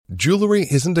Jewelry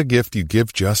isn't a gift you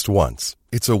give just once.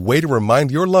 It's a way to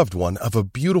remind your loved one of a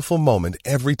beautiful moment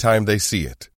every time they see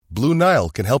it. Blue Nile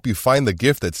can help you find the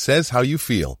gift that says how you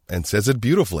feel and says it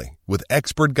beautifully, with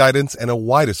expert guidance and a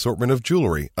wide assortment of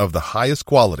jewelry of the highest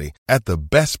quality at the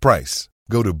best price.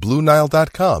 Go to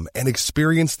BlueNile.com and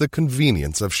experience the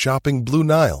convenience of shopping Blue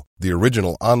Nile, the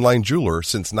original online jeweler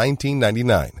since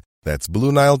 1999. That's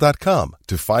BlueNile.com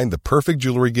to find the perfect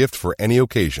jewelry gift for any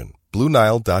occasion.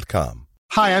 BlueNile.com.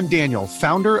 Hi, I'm Daniel,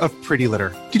 founder of Pretty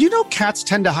Litter. Did you know cats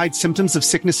tend to hide symptoms of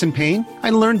sickness and pain? I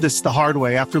learned this the hard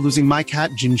way after losing my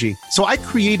cat, Gingy. So I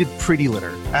created Pretty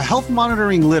Litter, a health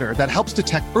monitoring litter that helps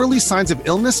detect early signs of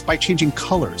illness by changing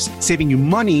colors, saving you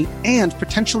money and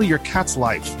potentially your cat's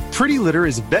life. Pretty Litter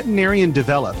is veterinarian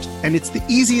developed, and it's the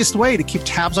easiest way to keep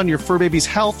tabs on your fur baby's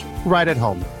health right at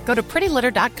home. Go to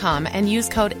prettylitter.com and use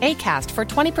code ACAST for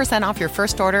 20% off your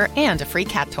first order and a free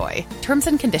cat toy. Terms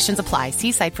and conditions apply.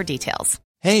 See site for details.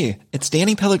 Hey, it's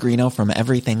Danny Pellegrino from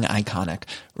Everything Iconic.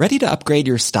 Ready to upgrade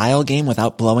your style game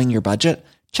without blowing your budget?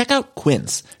 Check out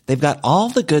Quince. They've got all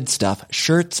the good stuff,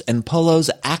 shirts and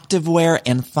polos, activewear,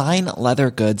 and fine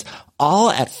leather goods, all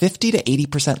at 50 to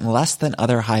 80% less than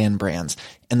other high-end brands.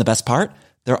 And the best part?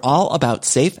 They're all about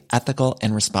safe, ethical,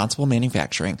 and responsible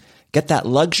manufacturing. Get that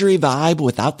luxury vibe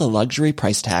without the luxury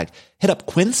price tag. Hit up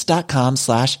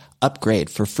quince.com/upgrade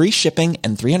for free shipping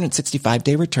and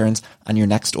 365-day returns on your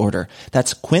next order.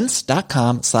 That's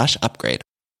quince.com/upgrade.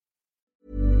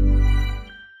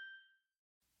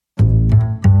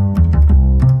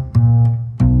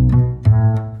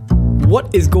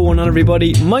 What is going on,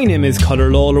 everybody? My name is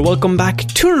Conor Lawler. Welcome back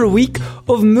to another week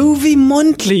of Movie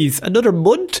Monthlies. Another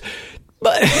month.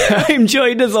 But I'm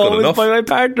joined as always by my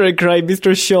partner in crime,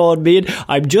 Mr. Sean Mead.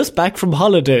 I'm just back from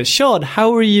holidays. Sean,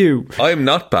 how are you? I'm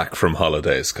not back from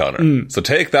holidays, Conor. So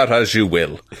take that as you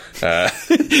will.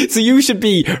 So you should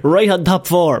be right on top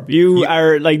form. You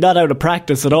are like not out of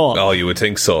practice at all. Oh, you would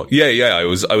think so. Yeah. I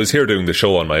was here doing the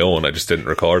show on my own. I just didn't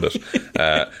record it.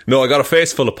 No, I got a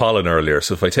face full of pollen earlier.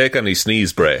 So if I take any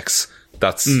sneeze breaks,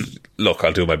 that's look,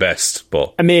 I'll do my best,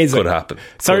 but amazing. Could happen.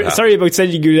 Sorry about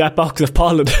sending you that box of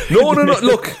pollen. No.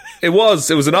 Look, it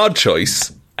was an odd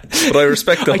choice, but I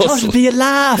respect the hustle. I thought it'd be a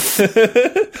laugh.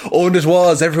 Oh, and it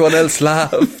was. Everyone else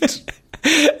laughed.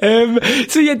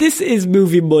 So yeah, this is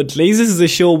Movie Monthlies. This is a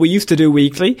show we used to do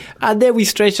weekly, and then we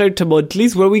stretch out to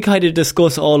monthlies, where we kind of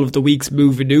discuss all of the week's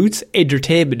movie news,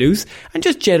 entertainment news, and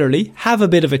just generally have a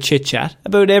bit of a chit chat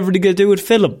about everything to do with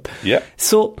film. Yeah.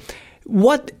 So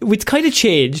what's kind of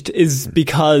changed is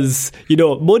because,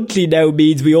 monthly now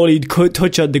means we only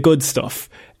touch on the good stuff.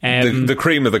 The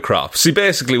cream of the crop. See,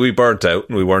 basically we burnt out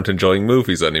and we weren't enjoying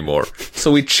movies anymore.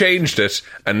 So we changed it,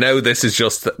 and now this is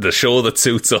just the show that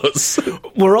suits us.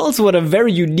 We're also at a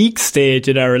very unique stage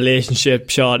in our relationship,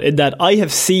 Sean, in that I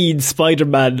have seen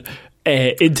Spider-Man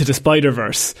Into the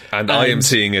Spider-Verse. And I am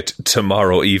seeing it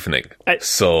tomorrow evening.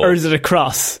 Or is it a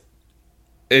cross?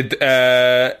 It's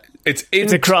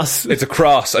a cross. It's a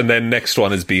cross, and then next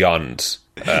one is Beyond.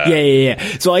 Yeah.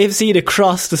 So I have seen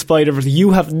Across the Spider-Verse. You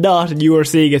have not, and you are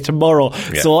seeing it tomorrow.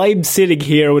 Yeah. So I'm sitting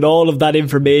here with all of that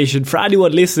information. For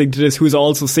anyone listening to this who's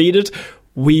also seen it,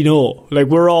 we know. Like,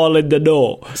 we're all in the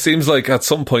know. Seems like at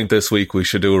some point this week we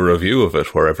should do a review of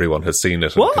it where everyone has seen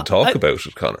it and can talk about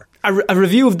it, Conor. A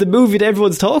review of the movie that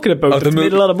everyone's talking about that's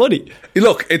made a lot of money.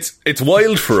 Look, it's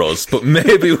wild for us, but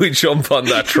maybe we jump on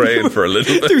that train for a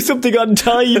little bit. Do something on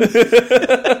time.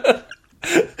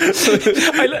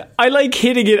 I like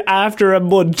hitting it after a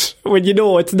month when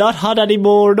it's not hot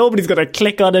anymore, nobody's going to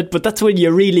click on it, but that's when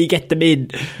you really get them in.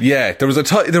 Yeah, there was a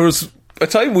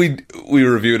time we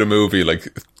reviewed a movie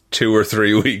like 2 or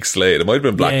 3 weeks late. It might have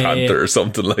been Black Panther or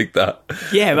something like that.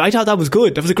 Yeah, I thought that was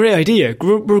good. That was a great idea.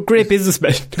 We're great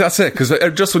businessmen. That's it, because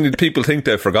just when people think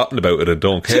they've forgotten about it and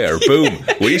don't care, boom,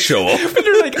 we show up. But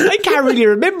they're like, I can't really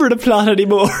remember the plot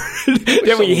anymore.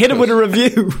 Then we hit it with a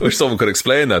review. Wish someone could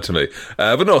explain that to me.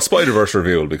 But no, Spider-Verse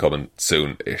review will be coming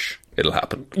soon-ish. It'll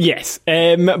happen. Yes.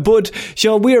 But,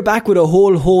 Sean, we are back with a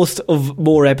whole host of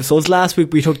more episodes. Last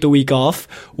week we took the week off.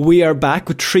 We are back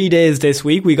with 3 days this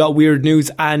week. We got Weird News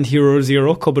and Hero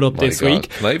Zero coming up this week.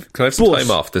 Can I have some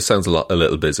time off? This sounds a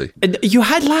little busy. You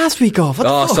had last week off. What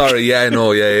the fuck? Sorry. Yeah.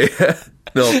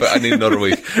 No, but I need another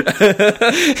week.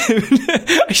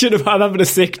 I'm having a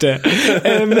sick day.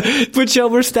 But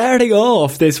Sean, we're starting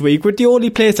off this week with the only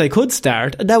place I could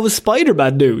start, and that was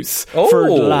Spider-Man news for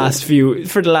the last few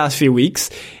weeks.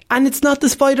 And it's not the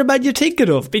Spider-Man you're thinking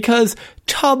of, because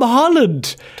Tom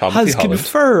Holland has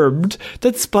confirmed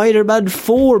that Spider-Man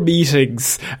 4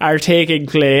 meetings are taking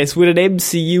place, with an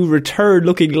MCU return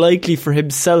looking likely for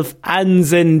himself and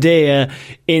Zendaya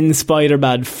in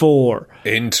Spider-Man 4.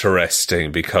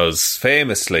 interesting because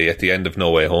famously at the end of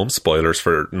No Way Home, spoilers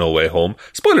for No Way Home,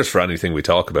 spoilers for anything we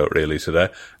talk about really today,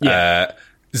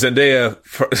 Zendaya,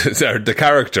 the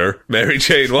character, Mary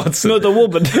Jane Watson, no, the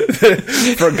woman,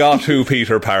 forgot who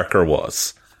Peter Parker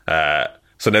was.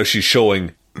 So now she's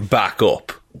showing back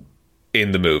up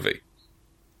in the movie.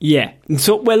 Yeah.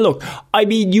 So, well, look, I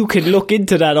mean, you can look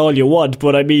into that all you want,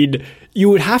 but I mean, you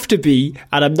would have to be,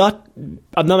 and I'm not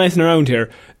messing around here,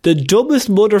 the dumbest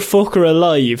motherfucker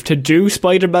alive to do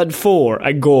Spider-Man 4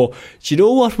 and go, do you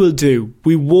know what we'll do?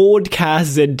 We won't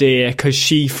cast Zendaya because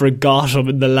she forgot him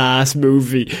in the last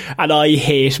movie, and I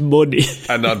hate money.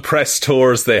 And on press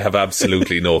tours, they have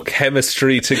absolutely no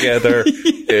chemistry together.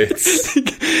 It's...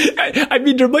 I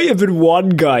mean, there might have been one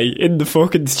guy in the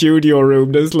fucking studio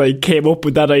room that's like, came up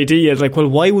with that idea. It's like, well,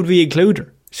 why would we include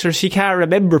her? Sure, she can't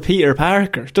remember Peter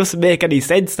Parker. Doesn't make any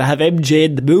sense to have MJ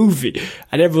in the movie.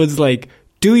 And everyone's like,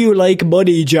 do you like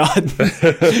money, John?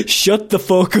 Shut the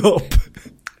fuck up.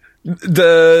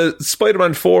 The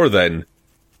Spider-Man 4 then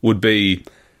would be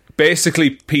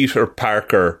basically Peter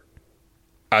Parker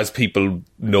as people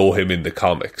know him in the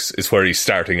comics is where he's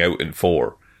starting out in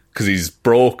 4. Because he's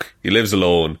broke, he lives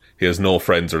alone, he has no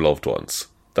friends or loved ones.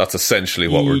 That's essentially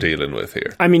what we're dealing with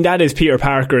here. I mean, that is Peter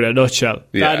Parker in a nutshell.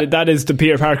 Yeah. That is the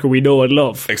Peter Parker we know and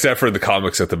love. Except for in the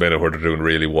comics at the minute where they're doing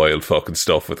really wild fucking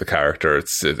stuff with the character.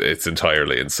 It's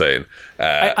entirely insane.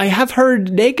 I have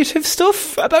heard negative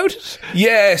stuff about it.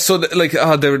 Yeah, so they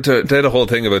had a whole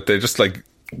thing about they just like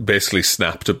basically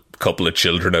snapped a couple of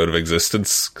children out of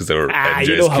existence because they were MJ's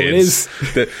you know how kids.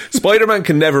 Spider-Man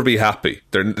can never be happy.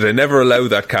 They never allow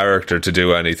that character to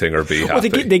do anything or be happy.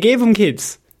 They gave him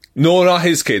kids. No, not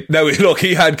his kid. Now, look,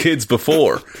 he had kids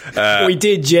before. We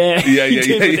did, yeah. Yeah.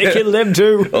 They killed them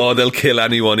too. Oh, they'll kill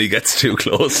anyone he gets too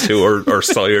close to, or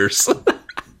sires.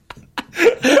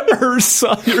 Or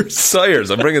sires.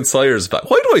 Sires. I'm bringing sires back.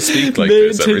 Why do I speak like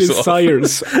this every so often?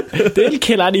 Sires. They'll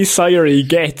kill any sire he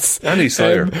gets. Any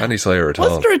sire at all.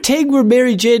 Wasn't there a thing where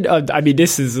Mary Jane... I mean,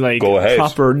 this is like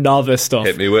proper novice stuff.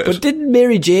 Hit me with it. But didn't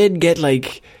Mary Jane get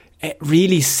like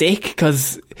really sick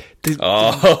because...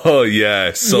 Oh,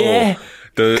 yeah. So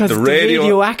the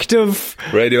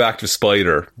radioactive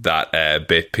spider that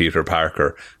bit Peter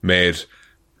Parker made,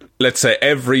 let's say,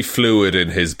 every fluid in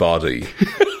his body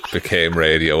became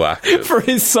radioactive. For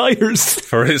his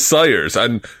sires.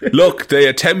 And look, they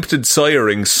attempted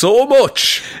siring so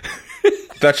much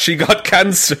that she got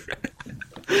cancer.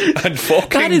 And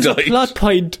fucking that is died. A plot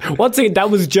point. Once again, that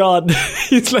was John.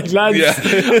 It's like, lads,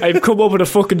 I've come up with a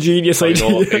fucking genius idea. I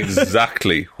know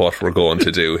exactly what we're going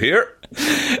to do here.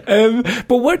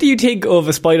 But what do you think of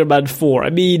a Spider-Man 4? I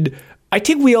mean, I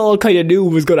think we all kind of knew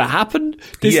it was going to happen.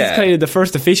 This is kind of the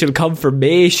first official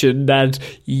confirmation that,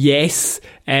 yes,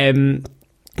 the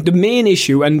main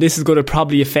issue, and this is going to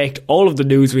probably affect all of the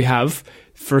news we have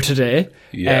for today,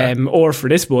 or for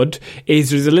this month, is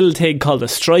there's a little thing called a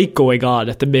strike going on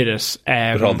at the minute.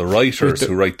 With all the writers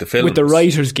who write the films. With the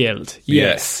Writers Guild,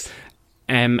 yes.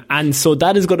 And so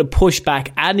that is going to push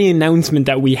back any announcement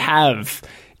that we have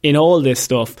in all this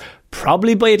stuff,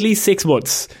 probably by at least 6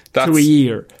 months to a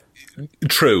year.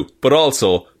 True, but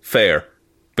also fair.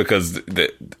 Because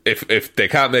if they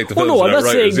can't make the films, I'm not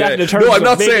saying that in terms I'm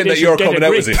not saying that you're coming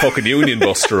out as a fucking union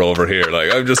buster over here.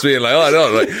 Like, I'm just being like, oh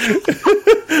no, like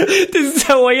this is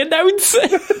how I announce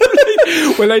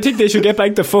it. Well, I think they should get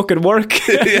back to fucking work.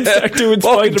 And start doing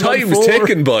fucking Spider-Man time's 4.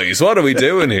 ticking, boys. What are we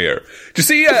doing here? Do you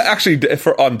see? Actually,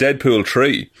 on Deadpool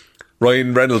 3.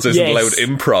 Ryan Reynolds isn't allowed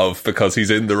improv because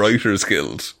he's in the Writers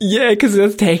Guild. Yeah, because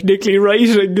that's technically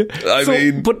writing. I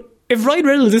mean, but if Ryan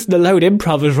Reynolds isn't allowed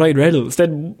improv as Ryan Reynolds,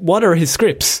 then what are his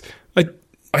scripts?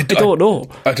 I don't know.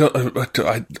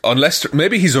 Unless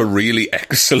maybe he's a really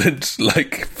excellent,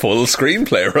 like, full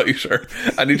screenplay writer,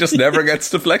 and he just never gets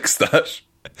to flex that.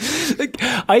 Like,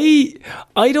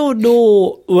 I don't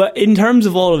know. In terms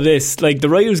of all of this, like, the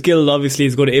Writers Guild obviously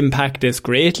is going to impact this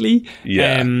greatly.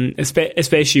 Yeah.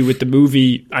 Especially with the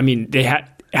movie. I mean, they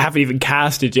haven't even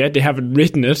cast it yet. They haven't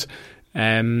written it.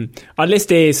 Unless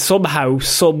they somehow,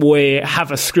 some way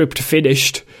have a script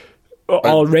finished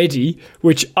already,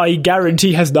 which I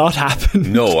guarantee has not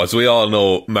happened. No, as we all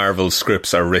know, Marvel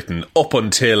scripts are written up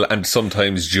until and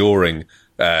sometimes during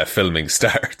filming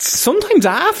starts. Sometimes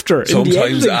after.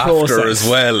 Sometimes after process. As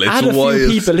well. It's add a wild. Few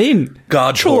people in.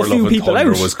 God, Thor Love and Thunder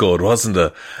was good, wasn't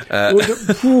it?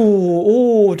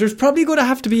 There's probably going to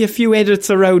have to be a few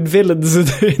edits around villains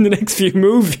in the next few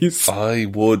movies. I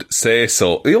would say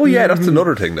so. Oh yeah, that's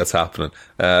another thing that's happening.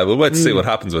 We'll wait to see what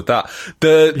happens with that.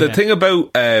 The thing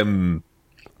about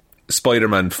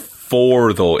Spider-Man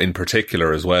 4 though in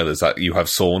particular as well is that you have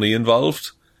Sony involved.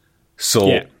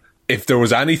 So if there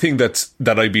was anything that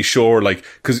I'd be sure, like,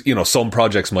 because, you know, some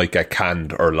projects might get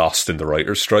canned or lost in the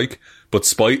writer's strike, but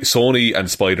Sony and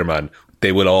Spider-Man,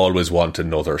 they will always want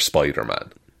another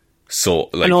Spider-Man. So,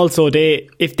 like, and also,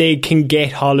 if they can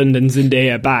get Holland and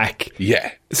Zendaya back,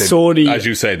 Sony, as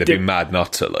you say, they'd be mad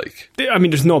not to, like. I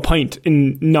mean, there's no point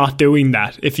in not doing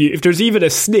that. If there's even a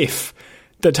sniff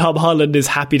that Tom Holland is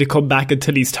happy to come back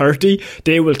until he's 30,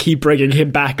 they will keep bringing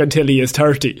him back until he is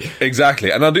 30.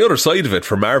 Exactly. And on the other side of it,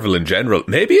 for Marvel in general,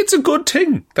 maybe it's a good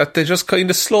thing that they just kind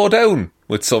of slow down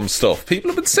with some stuff.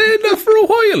 People have been saying that for a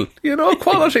while, you know,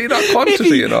 quality, not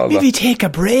quantity and all that. Maybe take a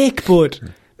break, but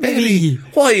maybe.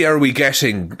 Why are we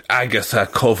getting Agatha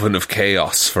Coven of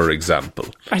Chaos, for example?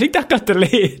 I think that got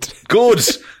delayed. Good.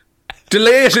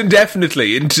 Delay it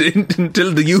indefinitely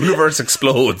until the universe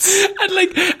explodes. And,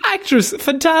 like, actress,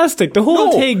 fantastic. The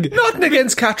whole thing. Nothing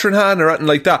against Catherine Hahn or anything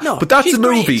like that. No, but that's a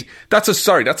movie. Great. That's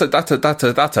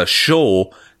a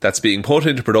show that's being put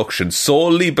into production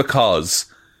solely because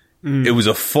it was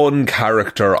a fun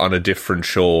character on a different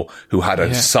show who had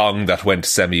a song that went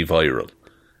semi-viral.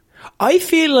 I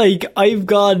feel like I've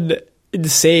gone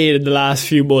insane in the last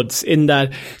few months in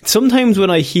that sometimes when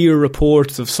I hear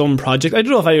reports of some project, I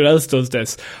don't know if anyone else does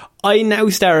this, I now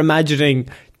start imagining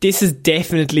this is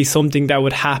definitely something that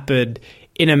would happen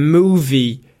in a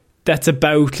movie that's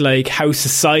about, like, how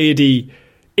society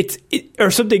or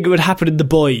something that would happen in The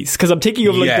Boys, because I'm thinking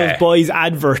of, like, those Boys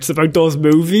adverts about those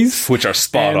movies, which are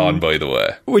spot on, by the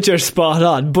way. Which are spot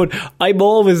on. But I'm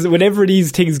always, whenever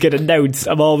these things get announced,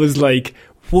 I'm always like,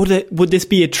 would this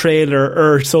be a trailer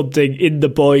or something in The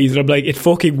Boys? And I'm like, it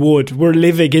fucking would. We're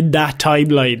living in that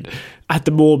timeline at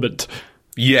the moment.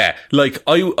 Yeah, like,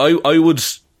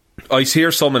 I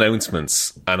hear some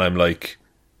announcements and I'm like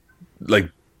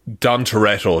Don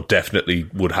Toretto definitely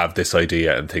would have this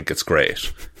idea and think it's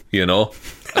great, you know?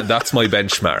 And that's my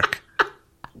benchmark.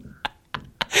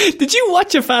 Did you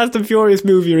watch a Fast and Furious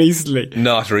movie recently?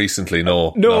 Not recently,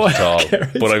 no, not at all.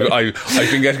 But I've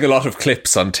been getting a lot of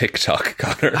clips on TikTok,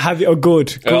 Connor. Have you? Oh,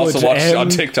 good. I also watched on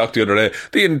TikTok the other day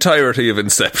the entirety of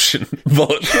Inception,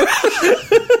 but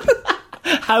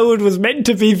how it was meant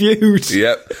to be viewed.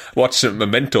 Yep, watched it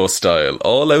Memento style,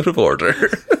 all out of order.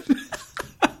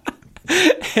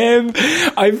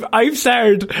 I've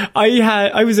started.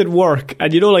 I was at work,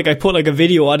 and, you know, like, I put, like, a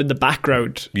video on in the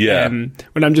background. Yeah.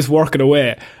 When I'm just working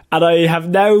away, and I have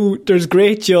now. There's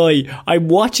great joy. I'm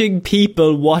watching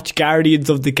people watch Guardians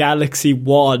of the Galaxy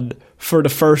 1 for the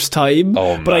first time.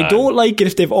 Oh, but I don't like it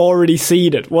if they've already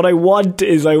seen it. What I want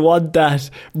that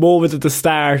moment at the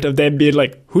start of them being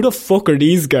like, "Who the fuck are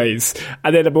these guys?"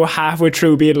 And then about halfway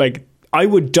through being like, I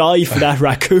would die for that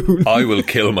raccoon. I will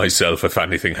kill myself if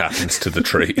anything happens to the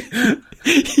tree.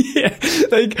 Yeah,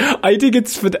 like, I think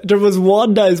there was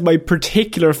one that is my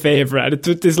particular favourite, and it's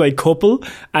with this, like, couple,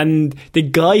 and the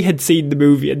guy had seen the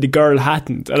movie and the girl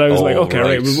hadn't, and I was like,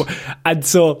 okay, right. And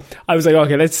so I was like,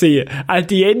 okay, let's see it. At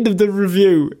the end of the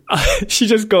review, she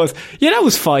just goes, yeah, that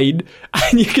was fine,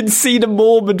 and you can see the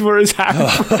moment where his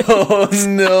heart breaks. Oh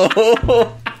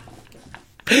no.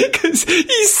 Because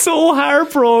he's so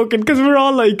heartbroken, because we're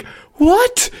all like,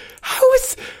 what? How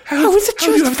is it just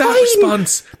you have fine? That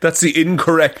response? That's the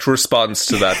incorrect response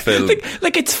to that film.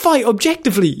 like it's fine.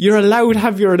 Objectively, you're allowed to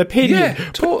have your own opinion. Yeah,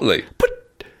 totally. But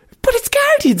it's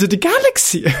Guardians of the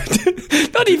Galaxy.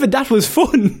 Not even that was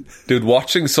fun. Dude,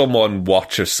 watching someone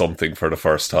watches something for the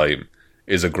first time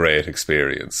is a great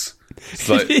experience.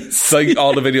 It's like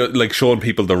all the video, like, showing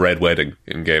people the Red Wedding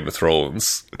in Game of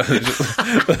Thrones.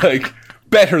 Like,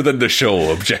 better than the show,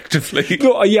 objectively.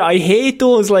 No, yeah, I hate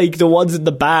those, like, the ones in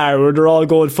the bar where they're all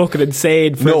going fucking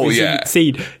insane for every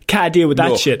scene. Can't deal with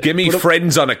that shit. Give me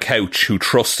friends on a couch who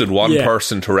trusted one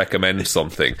person to recommend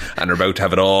something and are about to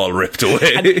have it all ripped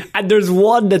away. And there's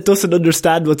one that doesn't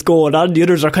understand what's going on. The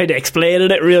others are kind of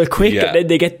explaining it real quick, and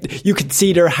then you can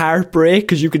see their heartbreak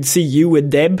because you can see you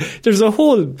and them. There's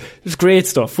great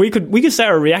stuff. We could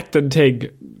start a reacting thing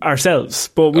ourselves,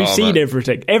 but we've seen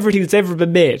everything that's ever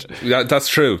been made. That's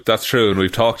true, and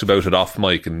we've talked about it off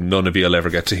mic, and none of you'll ever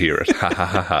get to hear it. Ha ha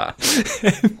ha ha.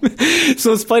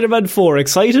 So, Spider-Man 4,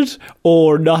 excited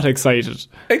or not excited?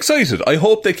 Excited. I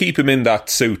hope they keep him in that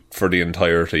suit for the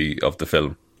entirety of the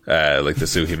film, like the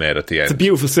suit he made at the end. It's a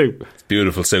beautiful suit.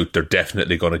 Beautiful suit. They're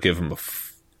definitely going to give him a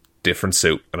different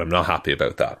suit, and I'm not happy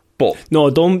about that. But no,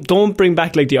 don't bring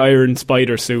back, like, the Iron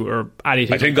Spider suit or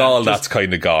anything. I think that's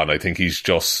kind of gone. I think he's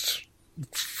just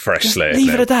fresh slate.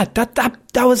 Leave it at that.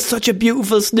 That was such a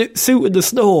beautiful suit in the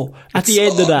snow at the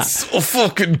end of that. So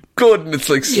fucking good, and it's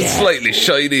like slightly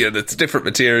shiny, and it's different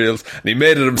materials, and he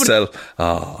made it himself.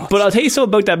 But I'll tell you something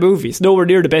about that movie. It's nowhere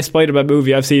near the best Spider-Man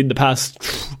movie I've seen in the past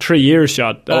 3 years,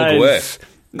 Sean. All the way.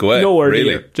 Go ahead. Nowhere Really?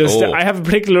 near. Just I have a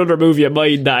particular other movie in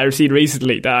mind that I've seen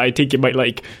recently that I think you might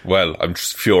like. Well, I'm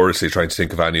just furiously trying to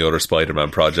think of any other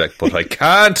Spider-Man project, but I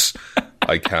can't.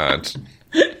 I can't.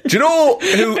 Do you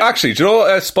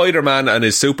know Spider-Man and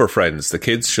his Super Friends, the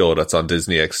kids show that's on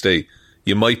Disney XD?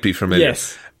 You might be familiar.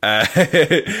 Yes.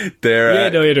 They're,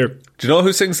 no, you do. Do you know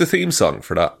who sings the theme song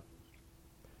for that?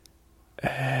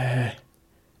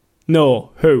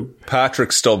 No, who?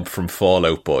 Patrick Stump from Fall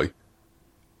Out Boy.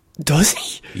 Does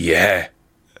he? Yeah.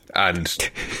 And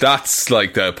that's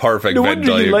like the perfect No Venn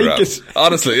wonder you diagram. like it.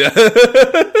 Honestly, yeah.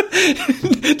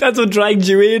 That's what dragged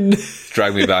you in.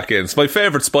 Drag me back in. It's my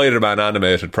favourite Spider-Man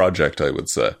animated project, I would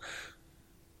say.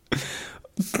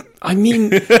 I mean,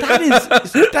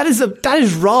 that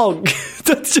is wrong.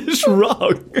 That's just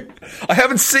wrong. I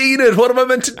haven't seen it. What am I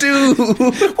meant to do? What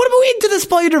about Into the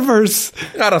Spider-Verse?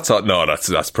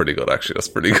 That's pretty good, actually. That's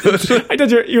pretty good. I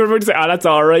thought you were about to say, that's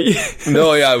alright.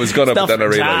 No, yeah, I was gonna, but It's then I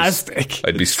realised fantastic.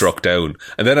 I'd be struck down.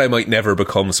 And then I might never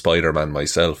become Spider-Man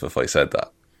myself if I said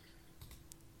that.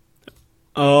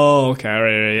 Oh, okay,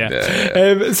 right, yeah.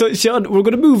 Yeah. So, Sean, we're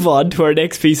going to move on to our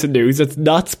next piece of news that's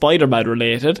not Spider-Man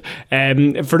related.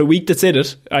 For the week that's in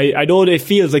it, I know it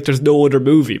feels like there's no other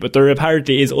movie, but there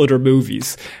apparently is other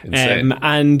movies.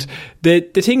 And the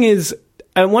thing is,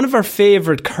 one of our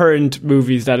favourite current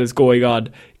movies that is going on,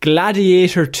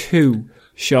 Gladiator 2.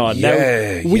 Sean.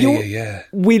 Yeah, now,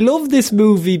 we love this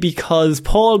movie because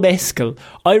Paul Mescal,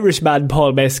 Irishman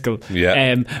Paul Mescal,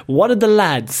 one of the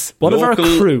lads, one of our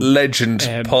crew, legend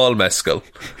Paul Mescal.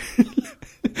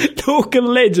 Local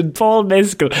legend Paul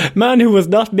Mescal, man who was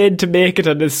not meant to make it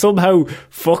and is somehow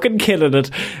fucking killing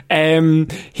it.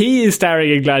 He is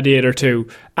starring in Gladiator 2,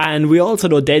 and we also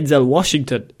know Denzel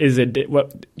Washington is in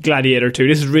Gladiator 2.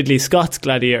 This is Ridley Scott's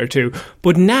Gladiator 2.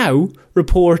 But now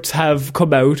reports have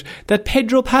come out that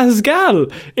Pedro Pascal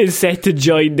is set to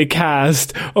join the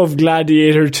cast of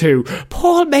Gladiator 2.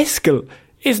 Paul Mescal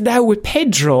is now with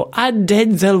Pedro and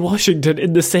Denzel Washington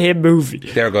in the same movie.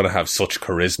 They're going to have such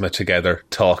charisma together,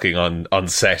 talking on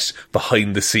set,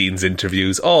 behind the scenes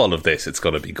interviews, all of this. It's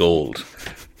going to be gold.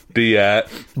 The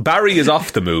Barry is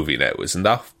off the movie now, isn't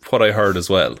that what I heard as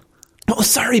well? Oh,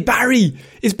 sorry, Barry.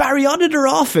 Is Barry on it or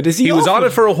off it? He was on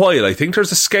it for a while. I think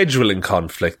there's a scheduling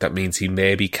conflict that means he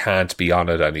maybe can't be on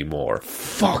it anymore.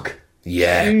 Fuck.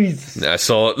 Yeah.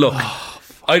 So, look,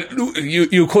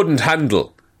 you couldn't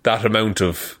handle that amount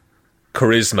of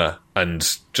charisma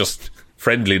and just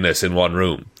friendliness in one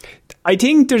room. I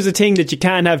think there's a thing that you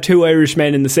can't have two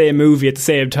Irishmen in the same movie at the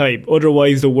same time,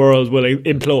 otherwise the world will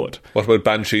implode. What about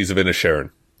Banshees of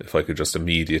Inisherin? If I could just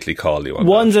immediately call you on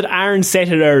ones that aren't set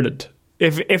in Ireland.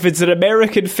 If it's an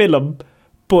American film,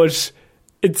 but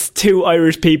it's two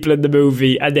Irish people in the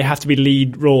movie and they have to be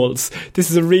lead roles.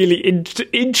 This is a really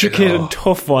intricate and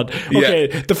tough one. Okay,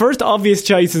 The first obvious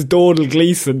choice is Donald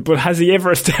Gleeson, but has he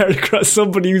ever started across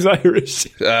somebody who's Irish?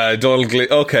 Donald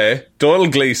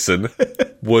Gleeson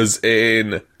was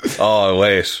in... Oh,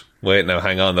 wait now,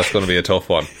 hang on, that's going to be a tough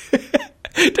one.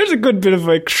 There's a good bit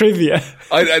of trivia.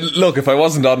 Look, if I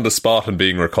wasn't on the spot and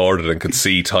being recorded and could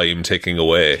see time ticking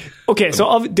away. Okay,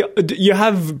 so you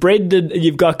have Brendan and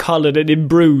you've got Colin and in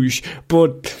Bruges,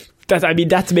 but that's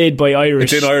made by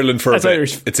Irish. It's in Ireland for a bit.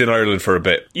 Irish. It's in Ireland for a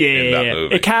bit. Yeah, in that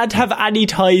movie. It can't have any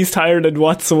ties to Ireland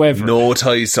whatsoever. No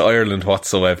ties to Ireland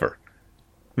whatsoever.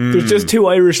 There's just two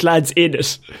Irish lads in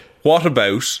it. What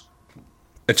about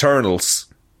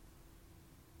Eternals?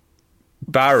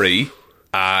 Barry...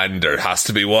 And there has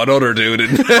to be one other dude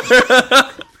in there.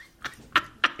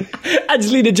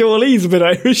 Angelina Jolie's a bit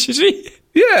Irish, is she?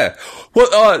 Yeah.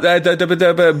 Well,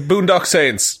 the Boondock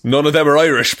Saints. None of them are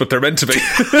Irish, but they're meant to be.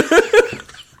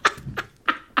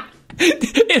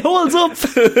 It holds up.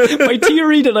 My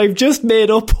theory that I've just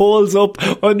made up holds up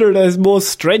under the most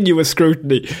strenuous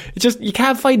scrutiny. It's just, you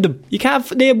can't find them. You can't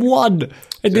name one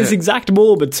at this exact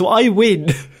moment, so I win.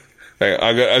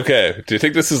 Okay, do you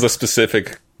think this is a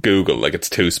specific... Google, like it's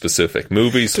too specific.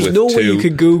 Movies There's with no two way you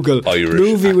could Google Irish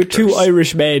movie actors. with two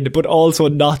Irish men, but also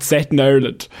not set in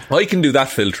Ireland. I can do that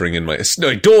filtering in my... No,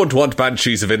 I don't want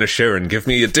Banshees of Inisherin. Give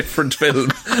me a different film.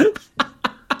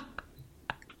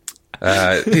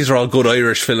 These are all good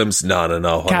Irish films.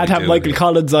 No. Can't have Michael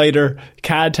Collins either.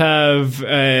 Can't have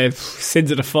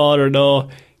Sins of the Father. No.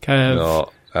 Can't have...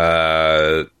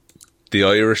 No. The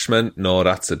Irishman. No,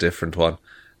 that's a different one.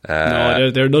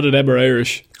 No, they're none of them are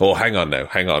Irish. Oh, hang on.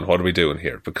 What are we doing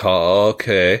here? Because,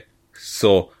 okay,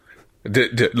 so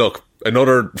look,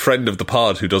 another friend of the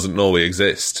pod who doesn't know we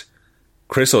exist.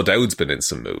 Chris O'Dowd's been in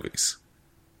some movies.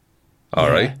 All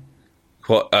right.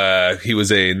 What? He was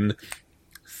in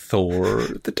Thor: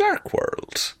 The Dark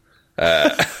World.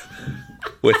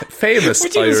 with famous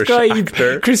Would you Irish describe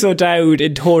actor. Chris O'Dowd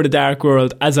in Thor: The Dark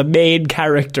World as a main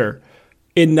character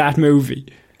in that movie?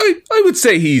 I would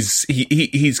say he's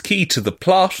key to the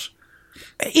plot.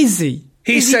 Is he?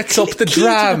 He sets up the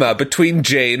drama between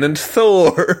Jane and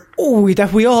Thor. Oh,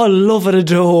 that we all love and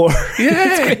adore. Yeah.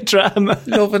 It's great drama.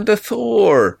 Loving the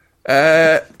Thor.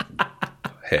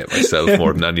 Hate myself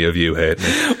more than any of you hate me.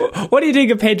 What do you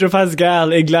think of Pedro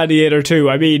Pascal in Gladiator 2?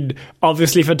 I mean,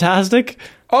 obviously fantastic.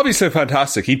 Obviously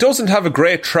fantastic. He doesn't have a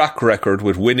great track record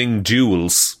with winning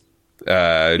duels,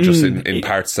 just in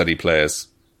parts that he plays.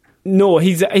 No,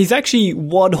 he's actually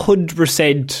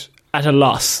 100% at a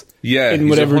loss. Yeah, in he's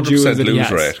whatever 100% duels that he lose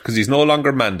has. rate because he's no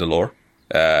longer Mandalore.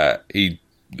 The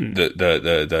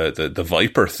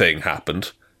Viper thing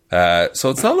happened, so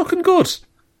it's not looking good.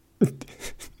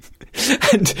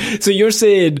 And so you're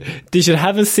saying they should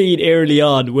have a scene early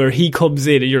on where he comes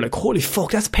in and you're like, holy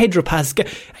fuck, that's Pedro Pascal.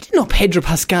 I didn't know Pedro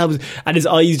Pascal was, and his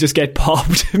eyes just get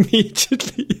popped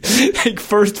immediately. Like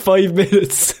first 5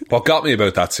 minutes. What got me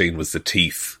about that scene was the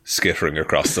teeth skittering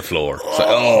across the floor. It's like,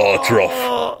 oh, it's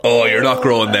rough. Oh, you're not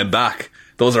growing them back.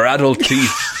 Those are adult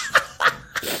teeth.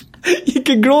 You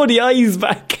can grow the eyes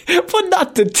back, but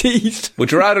not the teeth.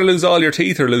 Would you rather lose all your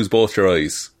teeth or lose both your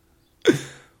eyes?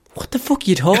 What the fuck are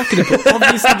you talking about?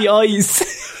 Obviously the eyes.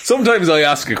 Sometimes I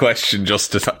ask a question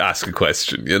just to ask a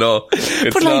question, you know?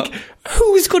 It's But like,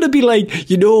 who's going to be like,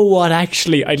 you know what,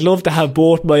 actually, I'd love to have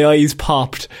both my eyes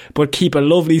popped, but keep a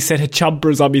lovely set of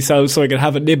chompers on myself so I can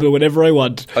have a nibble whenever I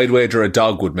want. I'd wager a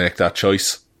dog would make that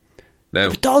choice. Now,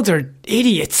 But dogs are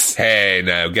idiots. hey,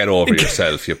 now, get over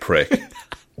yourself, you prick.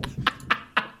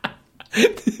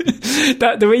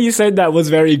 The way you said that was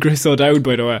very Chris O'Dowd,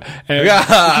 by the way.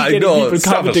 I know. People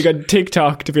Stop commenting it. on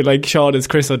TikTok to be like, Sean is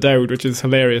Chris O'Dowd, which is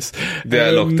hilarious. Yeah,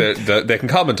 look, they can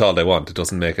comment all they want. It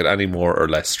doesn't make it any more or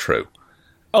less true.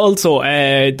 Also,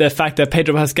 the fact that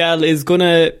Pedro Pascal he's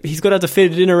gonna have to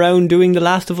fit it in around doing The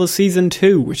Last of Us Season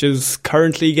 2, which is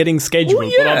currently getting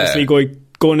scheduled, but obviously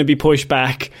going to be pushed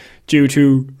back due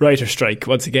to writer strike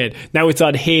once again. Now it's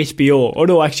on HBO. Oh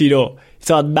no, actually no, it's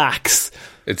on Max.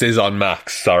 It is on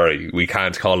Max. Sorry, we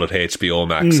can't call it HBO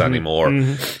Max anymore.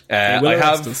 I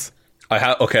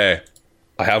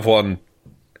have one.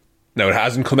 Now it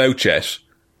hasn't come out yet.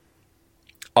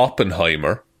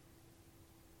 Oppenheimer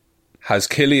has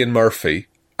Cillian Murphy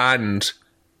and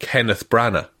Kenneth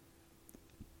Branagh.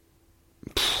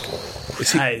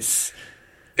 Nice.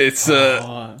 It's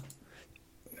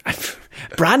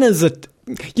Branagh's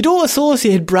you don't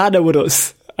associate Branagh with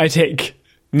us, I think.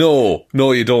 No,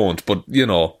 you don't. But you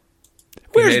know,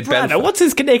 Where's Branagh? What's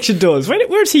his connection to us?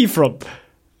 Where's he from?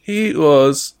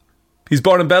 He's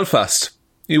born in Belfast.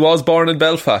 He was born in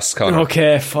Belfast, Conor.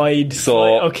 Okay, fine.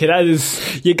 Okay, that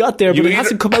is, you got there, but it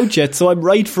hasn't come out yet, so I'm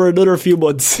right for another few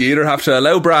months. You either have to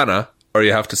allow Branagh or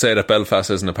you have to say that Belfast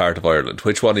isn't a part of Ireland.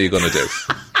 Which one are you going to do?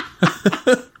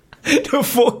 The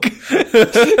fuck?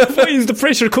 Why is the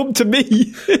pressure come to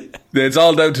me? It's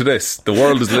all down to this. The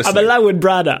world is listening. I'm allowing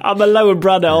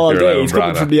Branagh all day. He's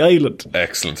coming from the island.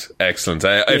 Excellent.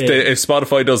 If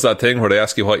Spotify does that thing where they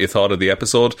ask you what you thought of the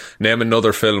episode, name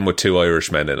another film with 2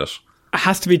 Irish men in it. It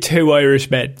has to be 2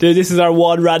 Irish men. This is our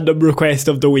one random request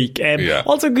of the week.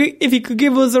 Also, if you could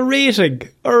give us a rating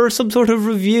or some sort of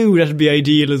review, that would be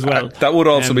ideal as well. That would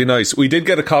also be nice. We did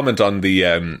get a comment on the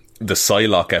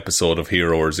Psylocke episode of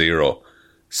Hero or Zero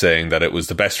saying that it was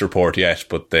the best report yet,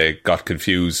 but they got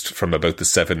confused from about the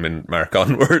 7-minute mark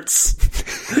onwards.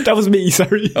 That was me,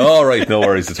 sorry. All right, no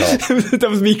worries at all. That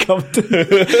was me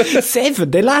commenting.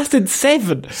 7. They lasted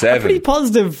 7. I'm pretty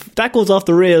positive that goes off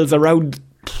the rails around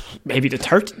maybe the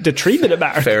 3-minute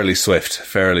mark. Fairly swift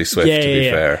to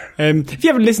be fair. If you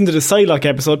haven't listened to the Psylocke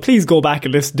episode, please go back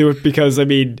and listen to it, because I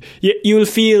mean, you'll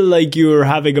feel like you're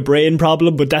having a brain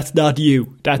problem, but that's not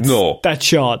you. That's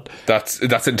Sean.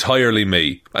 That's entirely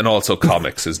me, and also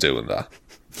comics is doing that.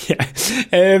 Yeah.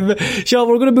 Sean,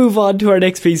 we're going to move on to our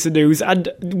next piece of news, and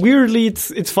weirdly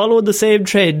it's following the same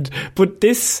trend, but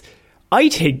this, I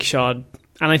think, Sean,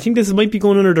 and I think this might be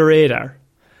going under the radar,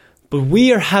 but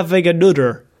we are having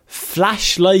another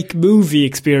Flash-like movie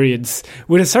experience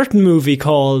with a certain movie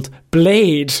called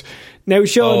Blade. Now,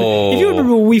 Sean, if you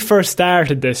remember when we first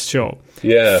started this show,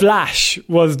 Flash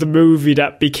was the movie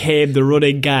that became the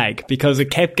running gag because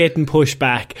it kept getting pushed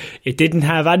back. It didn't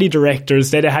have any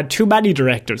directors. Then it had too many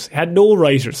directors. It had no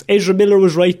writers. Ezra Miller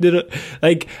was writing it.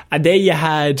 And then you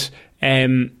had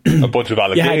a bunch of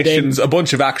allegations, a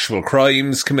bunch of actual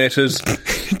crimes committed.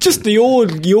 Just the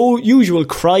old usual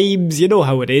crimes, you know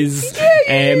how it is.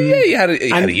 You had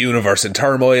a universe in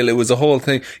turmoil. It was a whole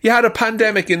thing. You had a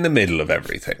pandemic in the middle of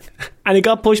everything. And it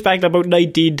got pushed back about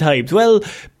 19 times. Well,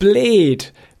 Blade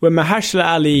when Mahershala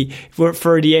Ali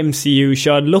for the MCU,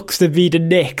 Sean, looks to be the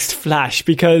next Flash,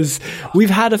 because we've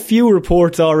had a few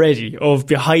reports already of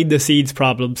behind the scenes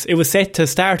problems. It was set to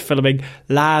start filming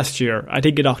last year, I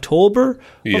think in October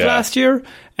of last year.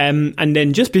 And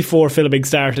then just before filming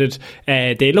started,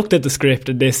 they looked at the script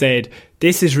and they said,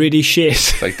 this is really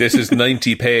shit. Like, this is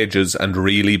 90 pages and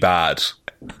really bad.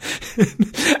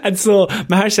 And so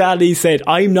Mahershala Ali said,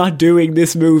 I'm not doing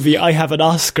this movie, I have an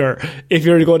Oscar if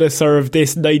you're going to serve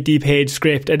this 90-page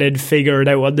script and then figure it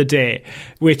out on the day,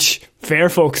 which fair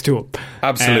folks to him.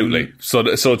 Absolutely. So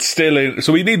it's still in,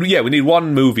 so we need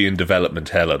one movie in development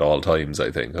hell at all times, I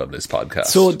think, on this podcast.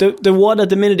 So the one at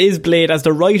the minute is Blade, as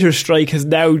the writer's strike has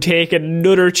now taken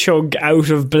another chunk out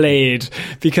of Blade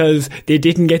because they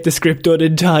didn't get the script done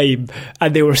in time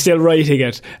and they were still writing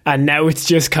it, and now it's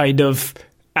just kind of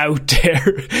out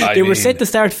there. They were set to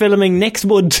start filming next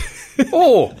month.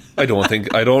 I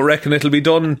don't reckon it'll be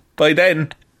done by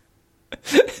then.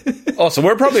 So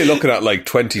we're probably looking at like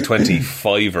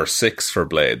 2025 or 6 for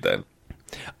Blade then.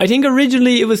 I think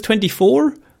originally it was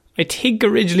 24. I think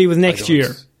originally it was next year.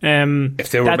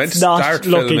 If they were meant to start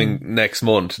filming next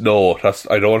month, no,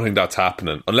 I don't think that's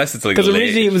happening. Unless it's like because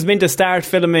originally it was meant to start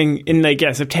filming in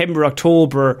September,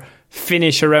 October,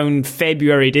 finish around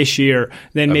February this year,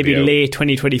 then maybe late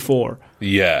 2024.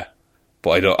 Yeah,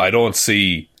 but I don't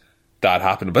see that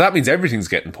happening. But that means everything's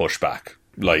getting pushed back.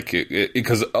 Like,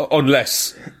 because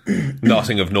unless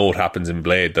nothing of note happens in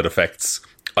Blade that affects,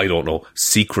 I don't know,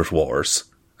 Secret Wars,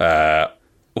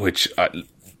 which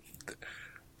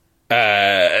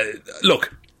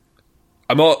look,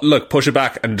 push it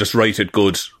back and just write it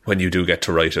good when you do get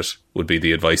to write it would be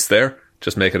the advice there.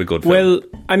 Just make it a good film. Well,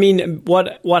 I mean,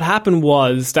 what happened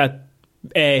was that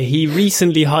he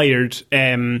recently hired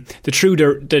the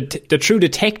True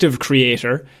Detective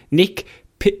creator, Nick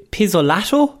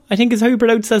Pizzolatto, I think is how you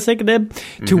pronounce that second name,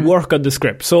 to work on the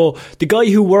script. So the guy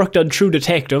who worked on True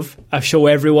Detective, a show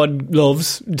everyone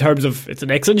loves in terms of it's an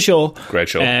excellent show. Great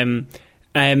show.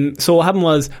 So what happened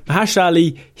was Mahershala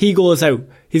Ali, he goes out.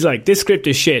 He's like, this script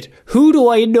is shit. Who do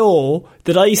I know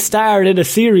that I starred in a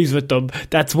series with them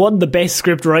that's one of the best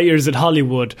script writers in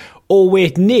Hollywood? Oh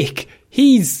wait, Nick,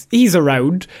 he's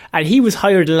around, and he was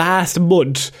hired last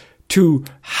month to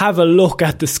have a look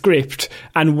at the script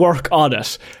and work on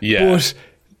it. Yeah. But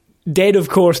then, of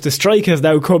course, the strike has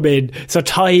now come in. So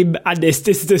time, and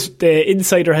the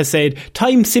insider has said,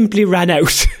 time simply ran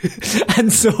out.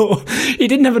 And so he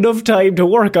didn't have enough time to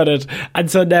work on it. And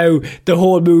so now the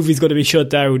whole movie's going to be shut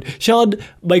down. Sean,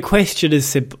 my question is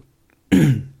simple.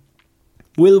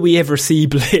 Will we ever see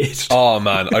Blade? Oh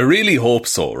man, I really hope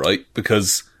so, right?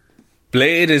 Because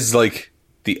Blade is like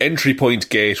the entry point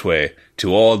gateway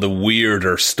to all the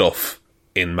weirder stuff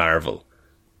in Marvel.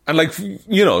 And like,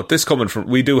 you know, this coming from,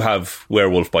 we do have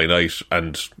Werewolf by Night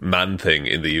and Man-Thing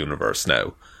in the universe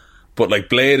now. But like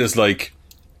Blade is like,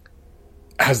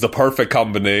 has the perfect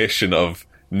combination of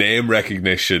name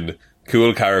recognition,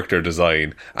 cool character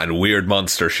design, and weird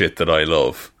monster shit that I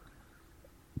love.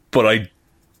 But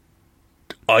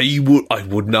I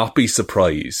would not be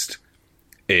surprised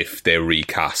if they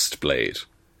recast Blade.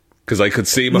 Because I could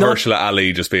see Mahershala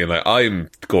Ali just being like, I'm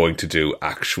going to do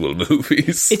actual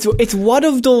movies. It's one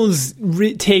of those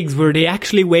things where they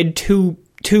actually went too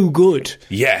good.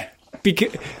 Yeah.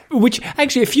 Which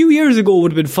actually a few years ago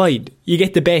would have been fine. You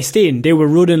get the best in. They were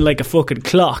running like a fucking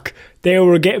clock. They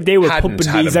were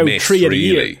pumping these out 3 in a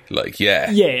year. Like, yeah.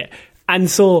 Yeah. And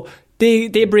so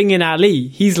they bring in Ali.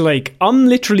 He's like, I'm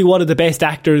literally one of the best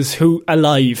actors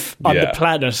alive on the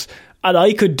planet. And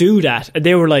I could do that. And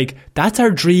they were like, that's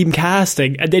our dream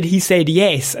casting. And then he said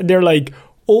yes. And they're like,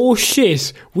 oh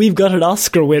shit, we've got an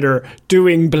Oscar winner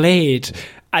doing Blade.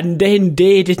 And then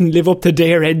they didn't live up to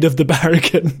their end of the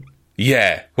bargain.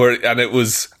 Yeah.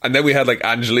 And then we had like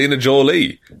Angelina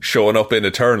Jolie showing up in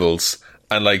Eternals.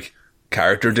 And like,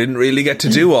 character didn't really get to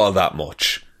do all that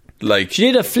much. Like, she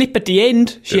did a flip at the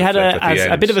end. She had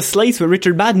a bit of a slice with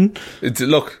Richard Madden.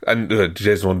 Look, and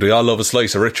Jason, we all love a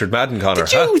slice of Richard Madden, Connor.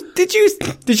 Did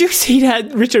you see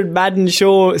that Richard Madden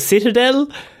show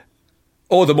Citadel?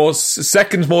 Oh, the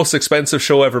second most expensive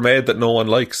show ever made that no one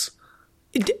likes.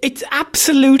 It's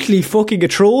absolutely fucking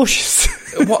atrocious.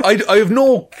 I have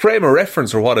no frame of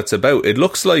reference for what it's about. It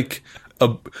looks like a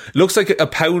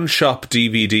pound shop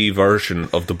DVD version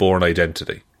of The Bourne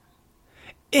Identity.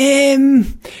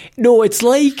 No, it's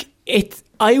like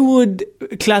I would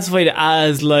classify it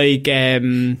as like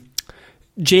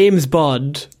James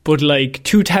Bond, but like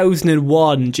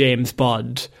 2001 James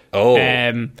Bond. Oh,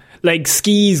 like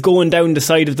skis going down the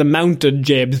side of the mountain,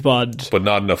 James Bond. But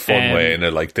not in a fun way, in a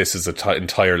like, this is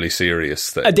entirely serious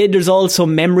thing. And then there's also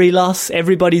memory loss.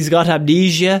 Everybody's got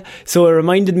amnesia. So it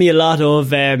reminded me a lot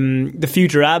of the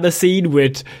Futurama scene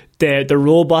with the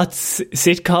robots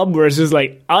sitcom, where it's just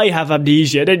like, I have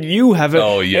amnesia, then you have it.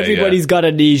 Everybody's got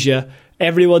amnesia.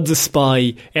 Everyone's a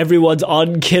spy. Everyone's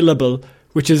unkillable,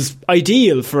 which is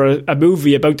ideal for a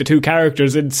movie about the two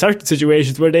characters in certain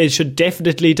situations where they should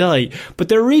definitely die. But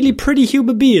they're really pretty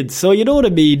human beings, so you know what I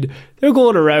mean? They're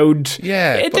going around.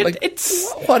 Yeah,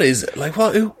 it's what is it? Like,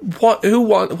 who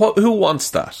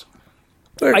wants that?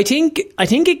 I think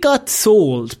it got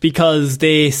sold because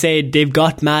they said they've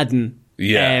got Madden.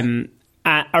 Yeah.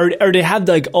 Or they had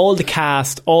like all the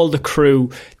cast, all the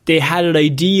crew. They had an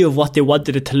idea of what they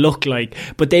wanted it to look like,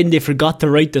 but then they forgot to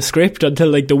write the script until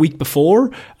like the week before,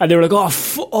 and they were like,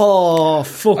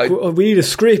 fuck, we need a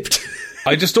script.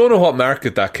 I just don't know what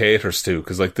market that caters to,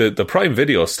 because like the Prime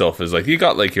Video stuff is like, you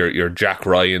got like your Jack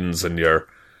Ryans and your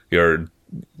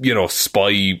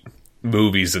spy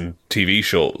movies and TV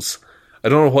shows. I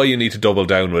don't know why you need to double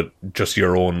down with just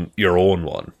your own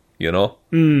one, you know?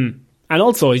 And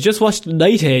also, I just watched The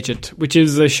Night Agent, which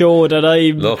is a show that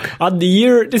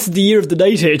this is the year of The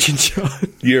Night Agent, Sean.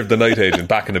 Year of The Night Agent,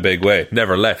 back in a big way.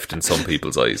 Never left in some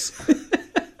people's eyes.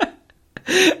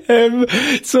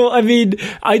 So, I mean,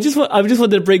 I just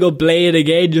wanted to bring up Blade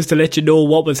again just to let you know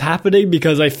what was happening,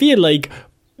 because I feel like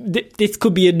this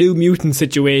could be a New Mutant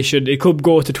situation. It could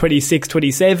go to 26,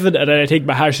 27, and then I think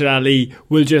Mahershala Ali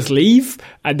will just leave,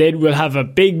 and then we'll have a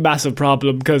big, massive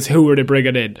problem, because who are they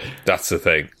bringing in? That's the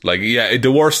thing. Like, yeah,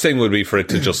 the worst thing would be for it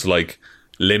to just, like,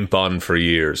 limp on for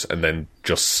years and then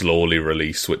just slowly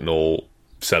release with no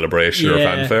celebration or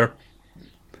fanfare.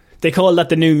 They call that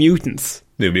the New Mutants.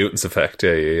 New Mutants effect,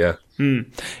 yeah.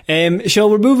 So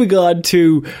we're moving on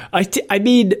to, I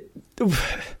mean,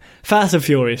 Fast and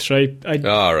Furious, right?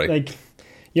 All right. Like,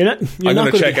 I'm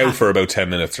going to check out for about 10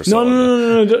 minutes or so.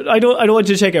 No. I don't want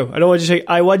you to check out. I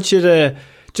want you to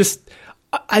just.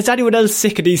 Is anyone else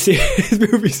sick of these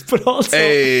movies? But also,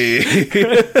 and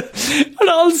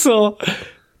also,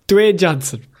 Dwayne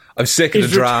Johnson. I'm sick of the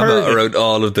drama around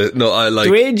all of the. No, I like.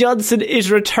 Dwayne Johnson is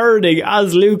returning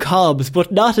as Luke Hobbs,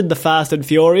 but not in the Fast and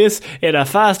Furious. In a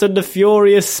Fast and the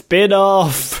Furious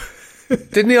spin-off.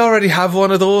 Didn't he already have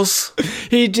one of those?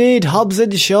 He did, Hobbs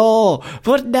and Shaw,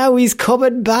 but now he's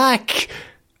coming back.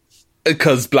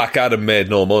 Because Black Adam made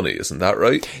no money, isn't that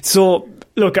right? So,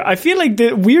 look, I feel like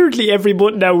weirdly every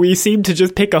month now we seem to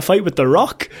just pick a fight with The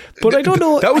Rock, but I don't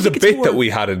know. That was a bit that we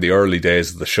had in the early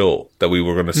days of the show, that we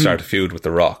were going to start a feud with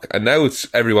The Rock, and now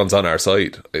everyone's on our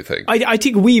side, I think. I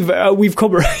think we've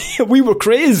come around. We were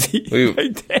crazy.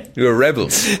 We were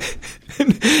rebels.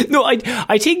 No,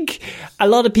 I think a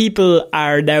lot of people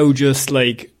are now just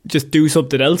do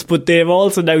something else, but they've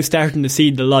also now starting to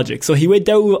see the logic. So he went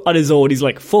down on his own. He's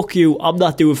like, fuck you, I'm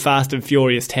not doing Fast and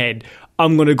Furious 10.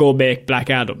 I'm going to go make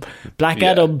Black Adam.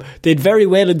 Adam did very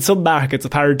well in some markets,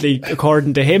 apparently,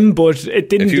 according to him, but it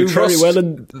didn't do very well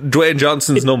in... Dwayne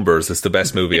Johnson's numbers, it's the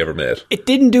best movie ever made. It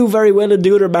didn't do very well in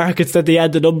the other markets that they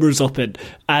had the numbers up in.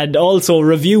 And also,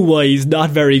 review-wise,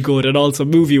 not very good. And also,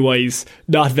 movie-wise,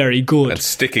 not very good. And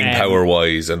sticking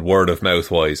power-wise and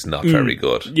word-of-mouth-wise, not very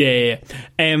good. Yeah.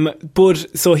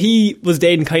 But, so he was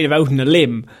then kind of out on a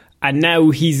limb, and now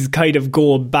he's kind of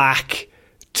going back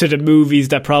to the movies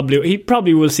that he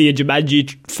probably will see a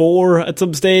Jumanji 4 at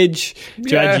some stage,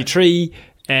 Jumanji 3,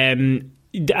 and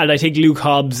I think Luke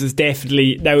Hobbs is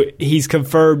definitely, now he's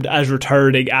confirmed as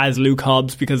returning as Luke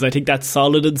Hobbs, because I think that's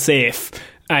solid and safe,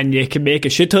 and you can make a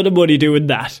shit ton of money doing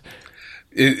that.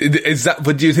 Is that?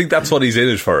 But do you think that's what he's in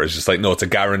it for? It's just like, no, it's a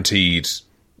guaranteed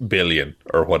billion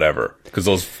or whatever, because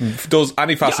those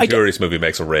any Fast and Furious movie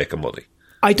makes a rake of money.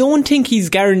 I don't think he's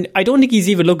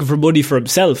even looking for money for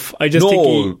himself. I just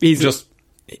think he's just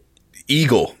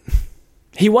ego.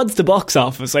 He wants the box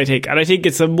office, I think, and I think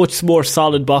it's a much more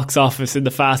solid box office in the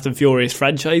Fast and Furious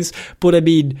franchise. But I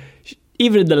mean,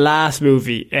 even in the last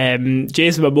movie,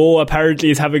 Jason Momoa apparently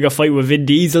is having a fight with Vin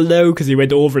Diesel now because he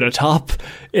went over the top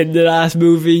in the last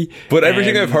movie. But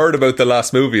everything I've heard about the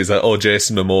last movie is that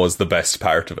Jason Momoa is the best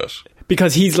part of it.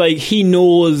 Because he's like, he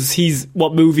knows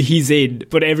what movie he's in,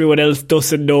 but everyone else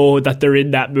doesn't know that they're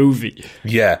in that movie.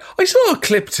 Yeah. I saw a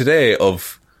clip today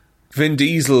of Vin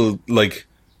Diesel, like,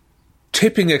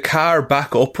 tipping a car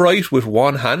back upright with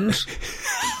one hand.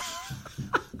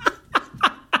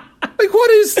 Like,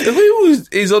 who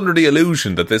is under the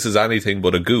illusion that this is anything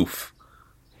but a goof?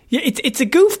 Yeah, it's a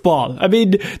goofball. I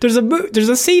mean, there's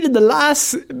a scene in the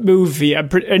last movie,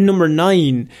 number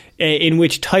 9, in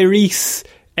which Tyrese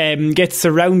gets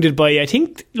surrounded by, I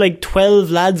think, like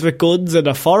 12 lads with guns in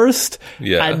a forest.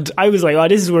 Yeah. And I was like, oh,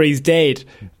 this is where he's dead.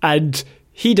 And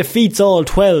he defeats all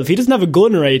 12. He doesn't have a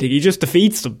gun or anything. He just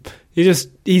defeats them.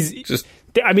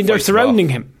 They're surrounding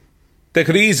him. They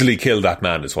could easily kill that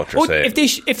man, is what you're saying.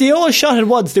 If they all shot at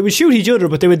once, they would shoot each other,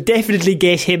 but they would definitely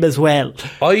get him as well.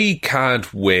 I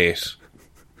can't wait.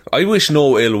 I wish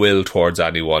no ill will towards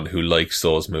anyone who likes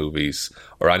those movies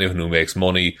or anyone who makes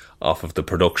money off of the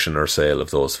production or sale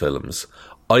of those films.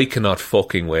 I cannot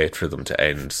fucking wait for them to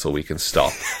end so we can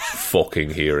stop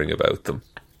fucking hearing about them.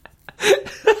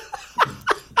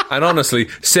 And honestly,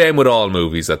 same with all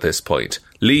movies at this point.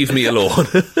 Leave me alone.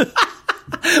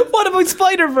 What about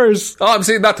Spider-Verse? Oh, I'm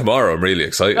seeing that tomorrow. I'm really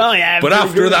excited. Oh, yeah. But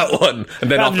after that one, and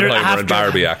then Oppenheimer and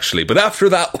Barbie, actually. But after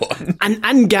that one.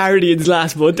 And Guardians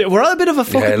last month. We're on a bit of a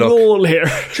fucking roll here.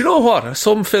 Do you know what?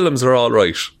 Some films are all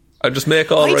right. I just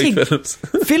make all right films.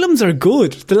 Films are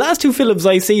good. The last two films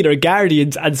I've seen are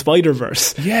Guardians and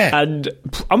Spider-Verse. Yeah. And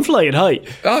I'm flying high.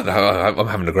 Oh, no, I'm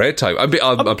having a great time.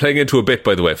 I'm playing into a bit,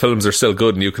 by the way. Films are still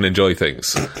good and you can enjoy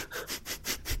things.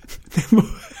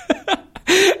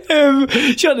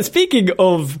 Sean, speaking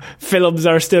of films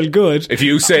are still good, if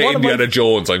you say Indiana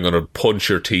Jones, I'm going to punch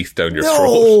your teeth down your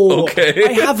throat. Okay.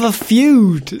 I have a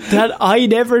feud that I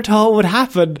never thought would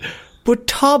happen, but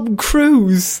Tom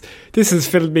Cruise, this has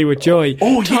filled me with joy.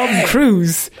 Tom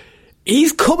Cruise,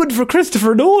 he's coming for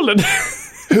Christopher Nolan.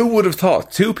 Who would have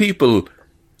thought two people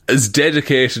as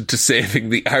dedicated to saving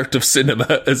the art of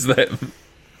cinema as them?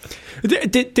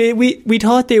 We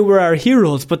thought they were our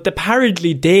heroes, but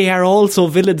apparently they are also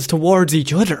villains towards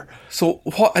each other. So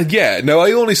what? Yeah. Now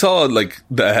I only saw like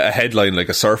a headline, like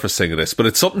a surface thing of this, but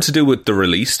it's something to do with the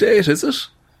release date, is it?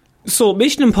 So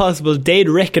Mission Impossible: Dead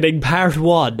Reckoning Part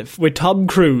 1 with Tom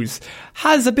Cruise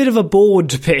has a bit of a bone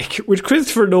to pick with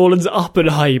Christopher Nolan's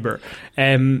Oppenheimer.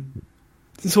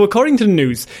 So according to the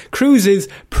news, Cruise is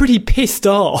pretty pissed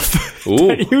off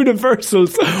that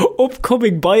Universal's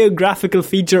upcoming biographical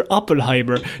feature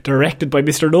Oppenheimer, directed by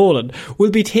Mr. Nolan,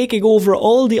 will be taking over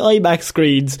all the IMAX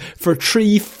screens for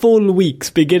 3 full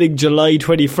weeks beginning July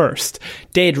 21st.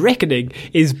 Dead Reckoning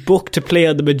is booked to play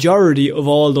on the majority of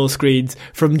all those screens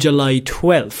from July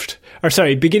 12th.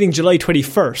 Beginning July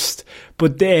 21st.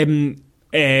 But then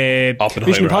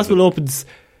Mission Impossible opens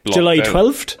July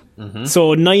 12th. Mm-hmm.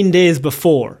 So 9 days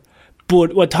before.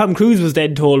 But what Tom Cruise was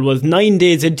then told was 9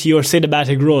 days into your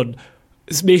cinematic run,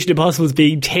 Mission Impossible is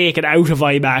being taken out of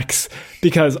IMAX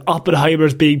because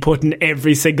Oppenheimer's being put in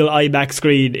every single IMAX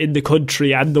screen in the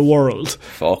country and the world.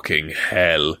 Fucking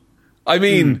hell. I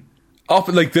mean,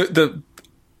 the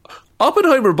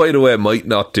Oppenheimer, by the way, might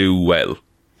not do well.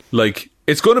 Like,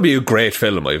 it's going to be a great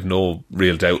film. I have no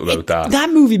real doubt about that.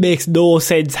 That movie makes no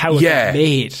sense how it got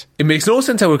made. It makes no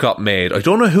sense how it got made. I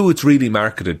don't know who it's really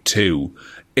marketed to.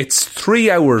 It's 3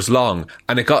 hours long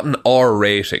and it got an R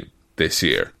rating this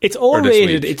year. It's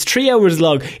R-rated. It's 3 hours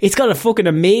long. It's got a fucking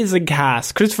amazing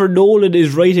cast. Christopher Nolan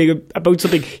is writing about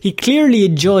something he clearly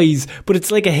enjoys, but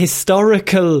it's like a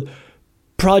historical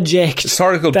project.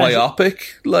 Historical biopic?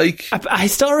 Like a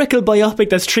historical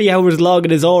biopic that's 3 hours long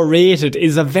and is R-rated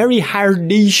is a very hard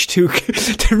niche to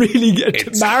really get to market.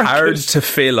 It's hard to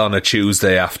fill on a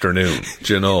Tuesday afternoon,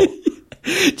 do you know?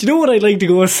 Do you know what I'd like to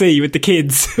go see with the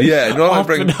kids? Yeah, you know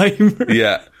what Oppenheimer.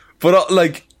 Yeah, but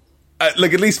like at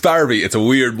least Barbie, it's a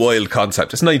weird, wild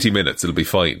concept. It's 90 minutes, it'll be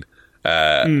fine.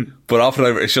 But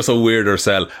Oppenheimer, it's just a weirder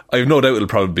sell. I have no doubt it'll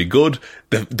probably be good.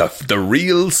 The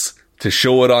reels to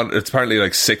show it on, it's apparently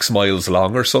like 6 miles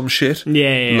long or some shit.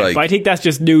 Yeah. Like, but I think that's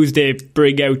just news they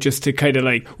bring out just to kind of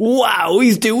like, wow,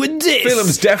 he's doing this.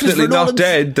 Film's definitely not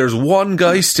dead. There's one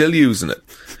guy still using it.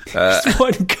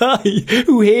 One guy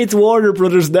who hates Warner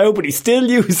Brothers now, but he's still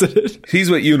using it.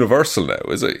 He's with Universal now,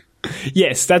 is he?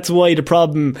 Yes, that's where the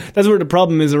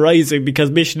problem is arising, because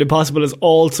Mission Impossible is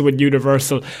also in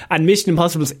Universal, and Mission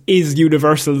Impossible is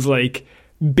Universal's like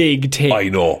big thing. I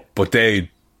know, but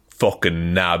they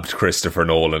fucking nabbed Christopher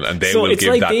Nolan, and they will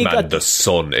give that man the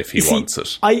sun if he wants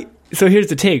it. So here's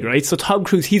the thing, right? So Tom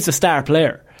Cruise, he's a star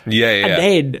player. Yeah.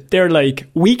 And then they're like,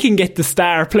 we can get the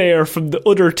star player from the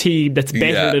other team that's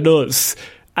better than us,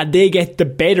 and they get the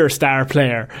better star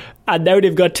player. And now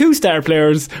they've got 2 star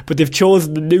players, but they've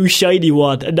chosen the new shiny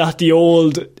one and not the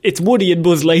old. It's Woody and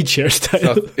Buzz Lightyear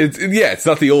style. It's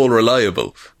not the old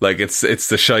reliable. Like it's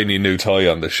the shiny new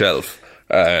toy on the shelf.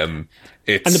 And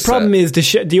the problem is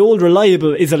the old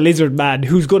reliable is a lizard man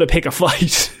who's going to pick a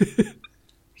fight.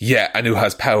 Yeah, and who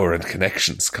has power and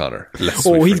connections, Connor.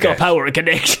 He's got power and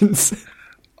connections.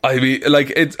 I mean,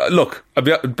 like, look,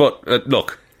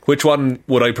 which one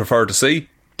would I prefer to see?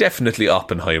 definitely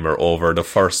Oppenheimer over the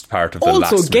first part of the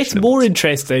last. Also, gets more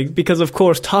interesting because, of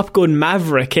course, Top Gun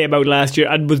Maverick came out last year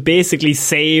and was basically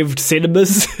saved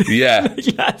cinemas. Yeah,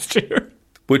 last year.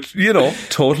 Which, you know,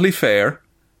 totally fair,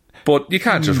 but you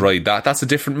can't just ride that. That's a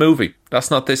different movie. That's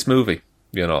not this movie.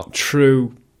 You know.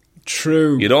 True.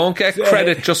 You don't get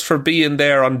credit just for being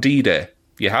there on D-Day.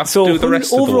 You have to do the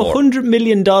rest of the war. Over $100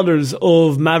 million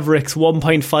of Maverick's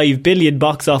 $1.5 billion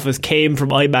box office came from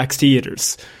IMAX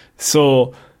theatres.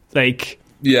 So, like,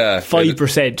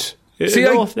 5%. See,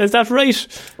 is that right?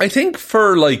 I think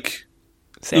for, like,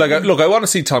 look, I want to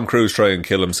see Tom Cruise try and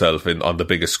kill himself on the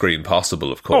biggest screen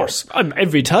possible, of course.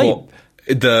 Every time.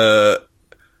 But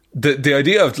the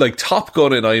idea of, like, Top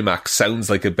Gun in IMAX sounds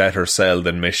like a better sell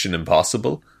than Mission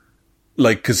Impossible.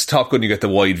 Like, because Top Gun, you get the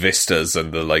wide vistas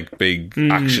and the, like, big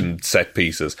action set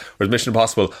pieces. Whereas Mission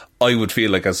Impossible, I would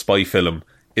feel like a spy film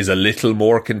is a little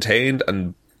more contained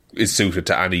and is suited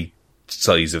to any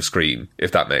size of screen,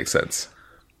 if that makes sense.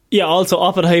 Yeah, also,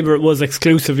 Oppenheimer was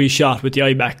exclusively shot with the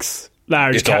IMAX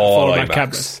large format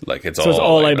cameras. Like, it's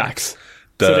all IMAX. IMAX.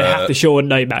 So they have to show it in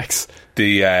IMAX.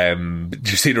 Did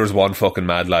you see there was one fucking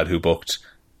mad lad who booked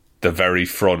the very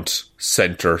front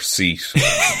centre seat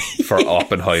for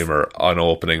Oppenheimer on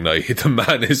opening night? The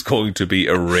man is going to be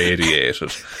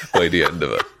irradiated by the end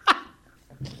of it.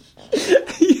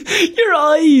 Your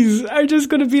eyes are just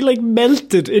going to be like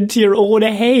melted into your own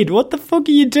head. What the fuck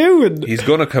are you doing? He's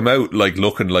going to come out like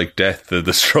looking like Death, the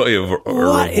Destroyer of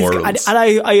Worlds. And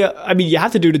I mean, you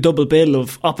have to do the double bill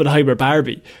of Oppenheimer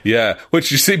Barbie. Yeah,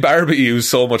 which you see Barbie used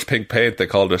so much pink paint they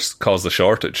caused a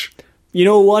shortage. You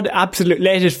know what? Absolutely,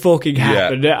 let it fucking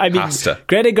happen. Yeah, I mean, has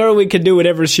Greta Gerwig can do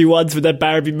whatever she wants with that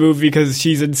Barbie movie because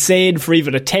she's insane for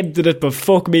even attempting it, but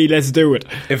fuck me, let's do it.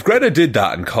 If Greta did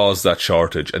that and caused that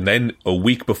shortage and then a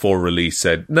week before release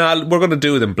said, nah, we're going to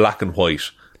do it in black and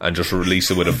white and just release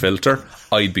it with a filter,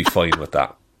 I'd be fine with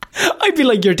that. I'd be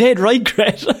like, you're dead right,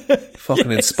 Greta.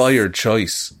 Fucking inspired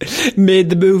choice. Made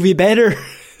the movie better.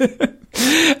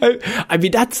 I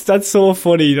mean, that's so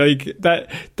funny. Like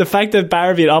that, the fact that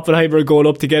Barbie and Oppenheimer are going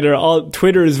up together.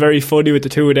 Twitter is very funny with the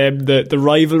two of them, the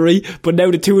rivalry. But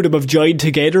now the two of them have joined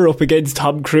together up against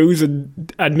Tom Cruise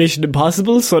and Mission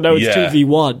Impossible. So now it's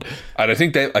 2v1. And I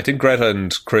think Greta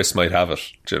and Chris might have it.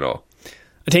 Do you know?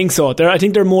 I think so. I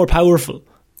think they're more powerful.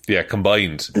 Yeah,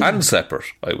 combined and separate,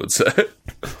 I would say.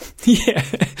 Yeah.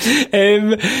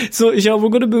 So, Sean, we're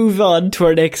going to move on to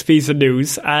our next piece of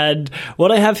news. And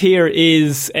what I have here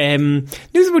is news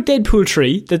about Deadpool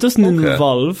 3 that doesn't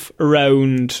involve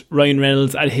around Ryan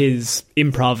Reynolds and his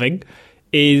improving,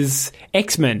 is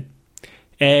X-Men.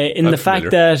 The fact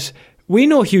that we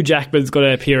know Hugh Jackman's going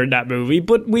to appear in that movie,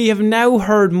 but we have now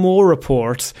heard more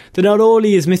reports that not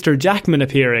only is Mr. Jackman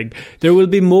appearing, there will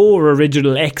be more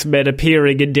original X-Men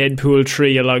appearing in Deadpool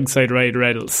 3 alongside Ryan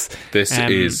Reynolds. This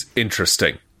is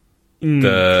interesting.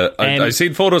 I've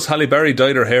seen photos. Halle Berry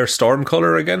dyed her hair storm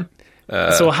colour again.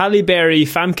 So Halle Berry,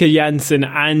 Famke Janssen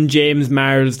and James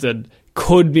Marsden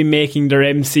could be making their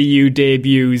MCU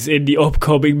debuts in the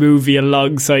upcoming movie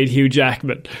alongside Hugh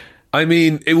Jackman. I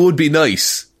mean, it would be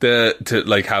nice to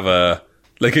like have a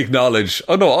acknowledge.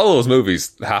 Oh no, all those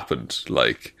movies happened.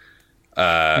 Like,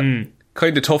 kind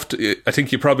of tough. I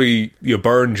think you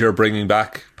burned your bringing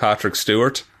back Patrick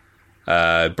Stewart.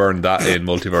 Burned that in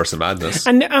Multiverse of Madness.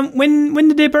 And when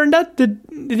did they burn that? Did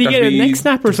he get a neck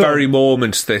snap or something? The very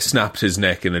moment they snapped his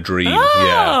neck in a dream.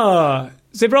 Yeah.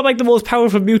 So they brought back the most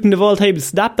powerful mutant of all time,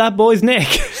 snapped that boy's neck.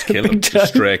 Just kill him.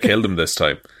 Just straight killed him this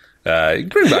time. You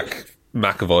bring back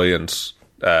McAvoy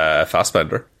and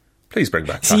Fassbender. Please bring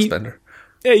back Fassbender.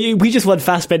 We just want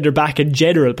Fassbender back in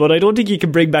general, but I don't think you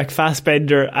can bring back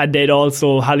Fassbender and then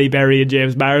also Halle Berry and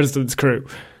James Marsden's crew.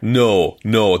 No.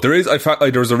 There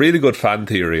was a really good fan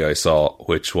theory I saw,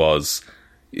 which was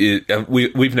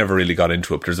we've never really got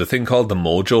into it. But there's a thing called the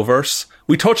Mojo-verse.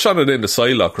 We touched on it in the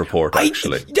Psylocke report,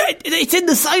 actually. It's in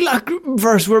the Psylocke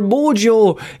verse where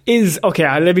Mojo is... Okay,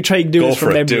 let me try and do this from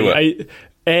memory. Do it.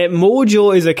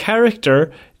 Mojo is a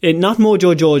character, not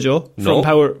Mojo Jojo from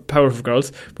Powerpuff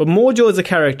Girls, but Mojo is a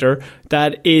character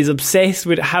that is obsessed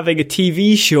with having a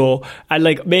TV show and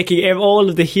like making all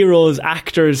of the heroes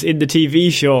actors in the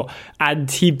TV show.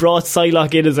 And he brought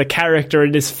Psylocke in as a character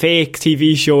in this fake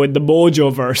TV show in the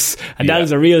Mojo verse, and that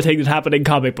is a real thing that happened in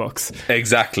comic books.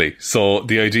 Exactly. So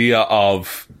the idea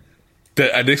of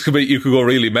and this could be, you could go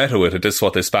really meta with it. This is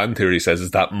what this fan theory says, is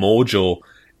that Mojo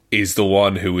is the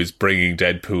one who is bringing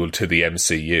Deadpool to the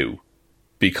MCU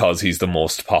because he's the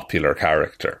most popular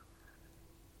character.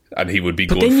 And he would be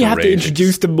good for But then you have ratings. to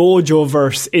introduce the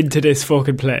Mojo-verse into this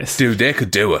fucking place. Dude, they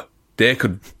could do it. They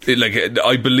could, like,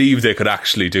 I believe they could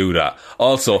actually do that.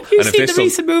 Also, You've seen the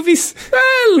recent movies?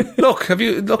 Well, look,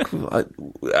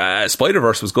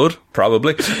 Spider-Verse was good,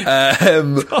 probably.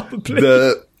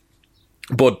 Probably.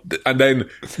 And then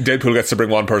Deadpool gets to bring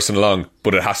one person along,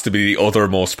 but it has to be the other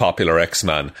most popular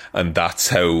X-Man, and that's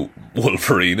how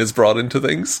Wolverine is brought into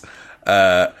things.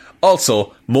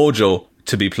 Also, Mojo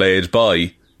to be played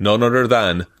by none other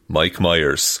than Mike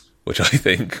Myers, which I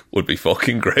think would be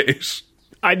fucking great.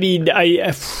 I mean,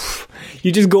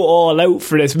 you just go all out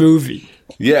for this movie.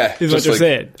 Yeah, is what you're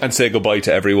saying. And say goodbye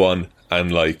to everyone,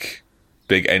 and like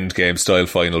big Endgame style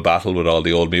final battle with all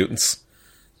the old mutants.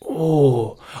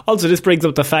 Oh, also this brings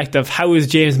up the fact of how is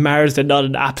James Marsden not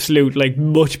an absolute, like,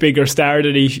 much bigger star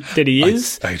than he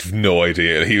is? I have no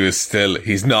idea.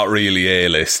 He's not really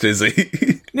A-list, is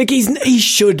he? Like, he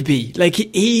should be. Like,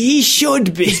 he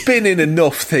should be. He's been in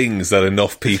enough things that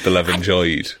enough people have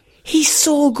enjoyed. He's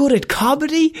so good at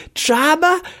comedy,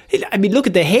 drama. I mean, look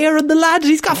at the hair on the lad.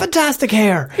 He's got fantastic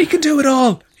hair. He can do it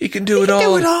all. He can do it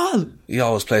all. He He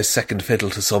always plays second fiddle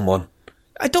to someone.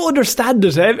 I don't understand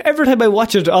it. Every time I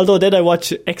watch it, although then I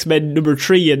watch X-Men number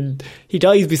 3 and he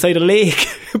dies beside a lake,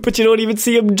 but you don't even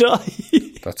see him die.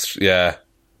 Yeah.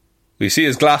 We see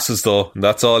his glasses though, and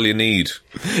that's all you need.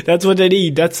 That's what they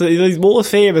need. That's what he's most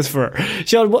famous for.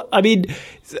 Sean, I mean,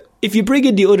 if you bring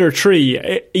in the other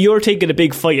 3, you're taking a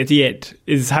big fight at the end,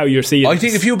 is how you're seeing it. I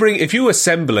think if you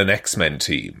assemble an X-Men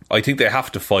team, I think they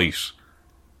have to fight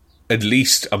at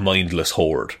least a mindless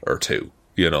horde or two,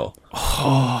 you know.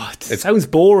 Oh, it sounds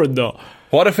boring though.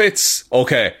 What if it's,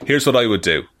 okay, here's what I would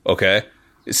do, okay?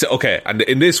 Okay, and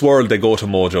in this world they go to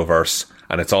Mojoverse,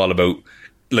 and it's all about,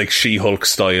 like, She-Hulk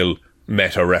style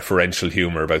meta-referential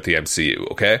humour about the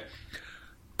MCU, okay?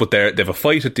 But they have a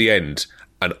fight at the end,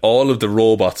 and all of the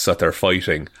robots that they're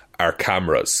fighting are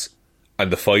cameras, and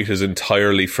the fight is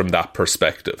entirely from that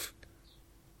perspective.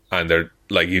 And they're,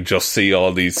 like, you just see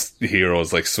all these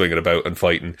heroes, like, swinging about and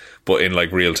fighting, but in,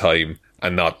 like, real time,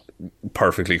 and not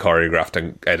perfectly choreographed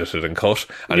and edited and cut.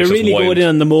 And you're really going in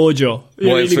on the Mojo.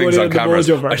 Wild swings on cameras.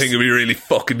 I think it'd be really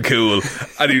fucking cool.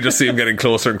 And you just see him getting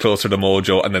closer and closer to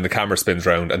Mojo, and then the camera spins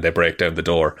round and they break down the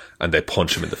door and they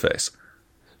punch him in the face.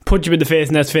 Punch him in the face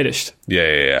and that's finished.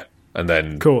 Yeah. And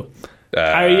then cool.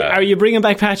 Are you bringing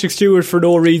back Patrick Stewart for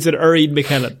no reason, or Ian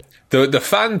McKellen? The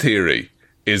fan theory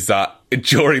is that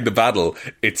during the battle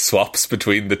it swaps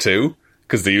between the two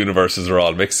because the universes are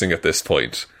all mixing at this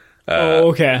point.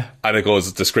 Okay. And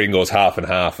the screen goes half and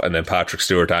half, and then Patrick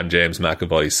Stewart and James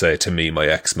McAvoy say, "To me, my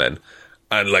X-Men."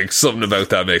 And, like, something about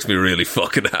that makes me really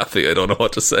fucking happy. I don't know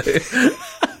what to say.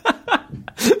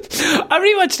 I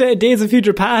rewatched Days of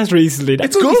Future Past recently.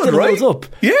 It's good, right? Up.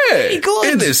 Yeah. It's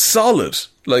good. It is solid.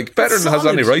 Like, better than it has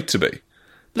any right to be.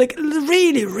 Like,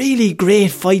 really, really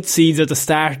great fight scenes at the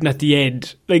start and at the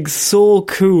end. Like, so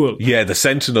cool. Yeah, the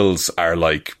Sentinels are,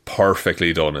 like,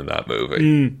 perfectly done in that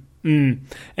movie.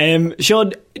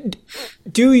 Sean,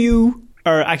 do you,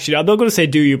 or actually I'm not going to say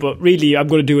do you, but really I'm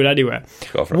going to do it anyway.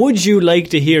 Go for it. Would you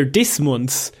like to hear this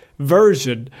month's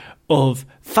version of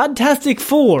Fantastic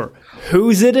Four?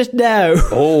 Who's in it now?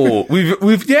 Oh,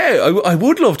 I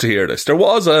would love to hear this. It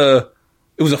was a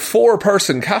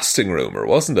 4-person casting rumour,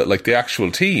 wasn't it? Like the actual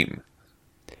team.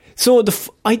 So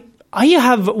I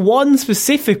have one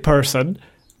specific person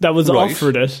that was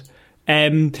offered it.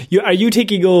 Are you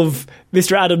thinking of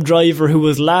Mr. Adam Driver, who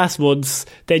was last month's?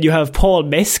 Then you have Paul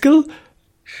Mescal.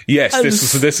 Yes,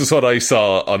 this is what I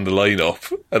saw on the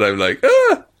lineup, and I'm like,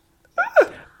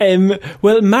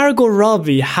 Well, Margot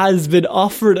Robbie has been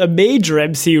offered a major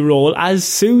MC role as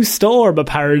Sue Storm,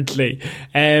 apparently.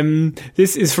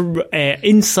 This is from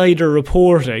insider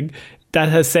reporting that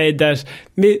has said that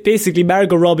basically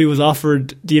Margot Robbie was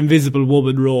offered the Invisible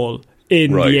Woman role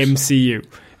in the MCU.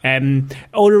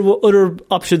 Other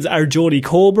options are Jodie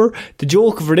Comer. The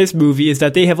joke for this movie is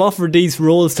that they have offered these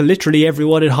roles to literally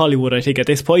everyone in Hollywood, I think, at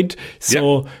this point.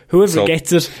 So whoever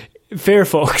gets it, fair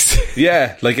folks.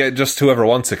 Yeah, like just whoever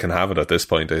wants it can have it at this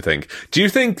point, I think. Do you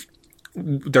think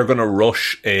they're going to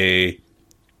rush a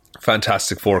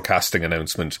Fantastic Four casting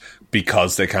announcement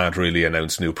because they can't really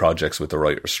announce new projects with the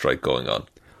writer's strike going on?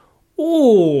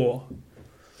 Oh,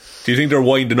 do you think they're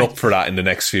winding up for that in the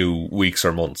next few weeks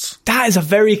or months? That is a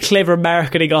very clever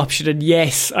marketing option, and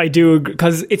yes, I do agree,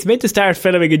 because it's meant to start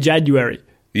filming in January.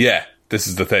 Yeah, this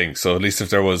is the thing. So at least if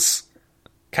there was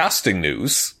casting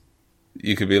news,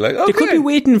 you could be like, okay. They could be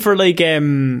waiting for like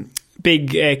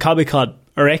big Comic-Con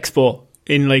or Expo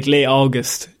in like late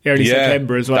August, early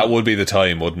September as well. That would be the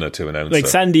time, wouldn't it, to announce like it?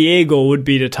 San Diego would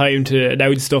be the time to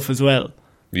announce stuff as well.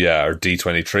 Yeah, or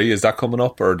D23, is that coming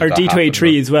up? Or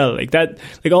D23 as well. Like that,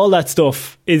 like all that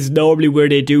stuff is normally where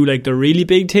they do like the really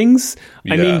big things.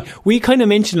 I mean, we kind of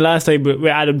mentioned last time with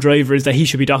Adam Driver is that he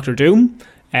should be Doctor Doom.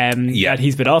 That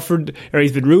he's been offered, or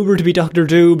he's been rumoured to be Doctor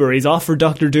Doom, or he's offered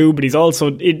Doctor Doom, but he's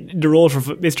also in the role for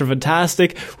Mr.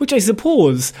 Fantastic, which I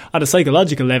suppose on a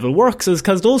psychological level works, as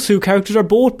because those two characters are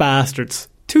both bastards.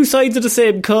 Two sides of the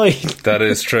same coin. That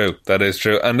is true.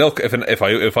 And look, if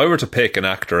I were to pick an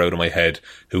actor out of my head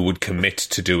who would commit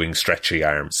to doing stretchy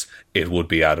arms, it would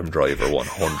be Adam Driver,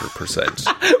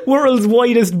 100%. World's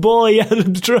whitest boy,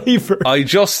 Adam Driver. I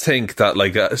just think that,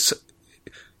 like,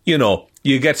 you know,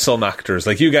 you get some actors,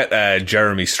 like you get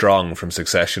Jeremy Strong from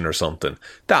Succession or something.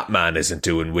 That man isn't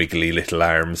doing wiggly little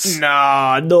arms.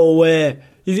 Nah, no way.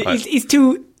 He's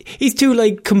too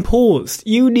like composed.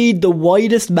 You need the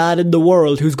widest man in the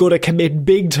world who's going to commit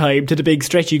big time to the big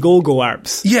stretchy go-go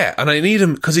arms. Yeah, and I need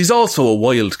him because he's also a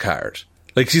wild card.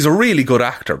 Like, he's a really good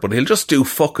actor, but he'll just do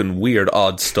fucking weird,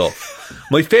 odd stuff.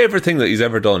 My favourite thing that he's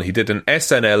ever done, he did an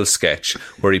SNL sketch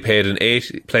where he played an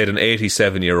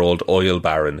 87-year-old oil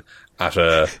baron at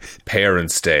a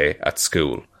parents' day at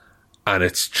school. And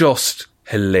it's just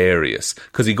hilarious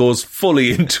because he goes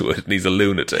fully into it and he's a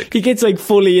lunatic. He gets like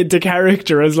fully into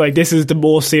character as like, this is the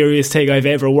most serious thing I've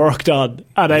ever worked on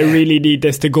and I really need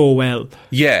this to go well.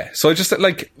 Yeah, so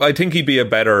I think he'd be a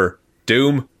better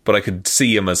Doom, but I could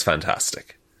see him as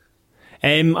Fantastic.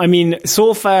 I mean,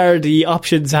 so far the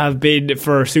options have been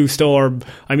for Sue Storm.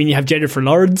 I mean, you have Jennifer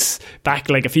Lawrence back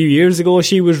like a few years ago.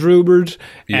 She was rumoured.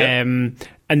 Yeah.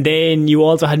 And then you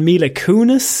also had Mila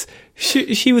Kunis.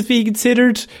 She was being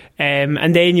considered.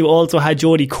 And then you also had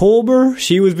Jodie Comer.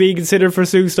 She was being considered for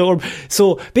Sue Storm.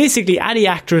 So basically any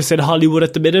actress in Hollywood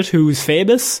at the minute who's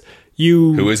famous,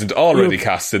 who isn't already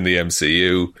cast in the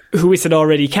MCU, who isn't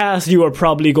already cast, you are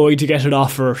probably going to get an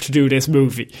offer to do this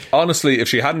movie. Honestly, if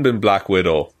she hadn't been Black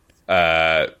Widow,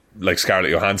 like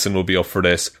Scarlett Johansson would be up for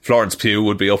this, Florence Pugh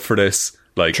would be up for this,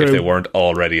 like True. If they weren't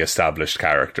already established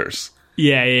characters.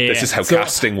 Yeah. This is how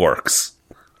casting works.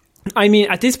 I mean,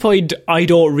 at this point, I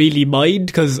don't really mind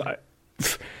because,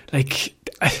 like,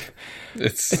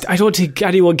 I don't think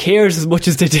anyone cares as much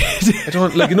as they did. I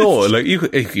don't like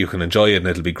you can enjoy it and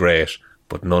it'll be great,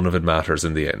 but none of it matters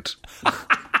in the end.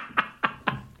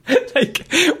 Like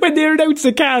when they announce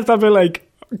the cast, I'll be like,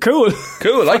 cool.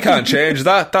 I can't change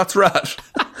that. That's right.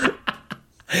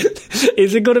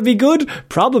 Is it going to be good?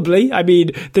 Probably. I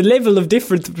mean, the level of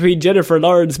difference between Jennifer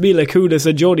Lawrence, Mila Kunis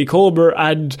and Jodie Comer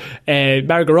and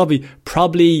Margot Robbie,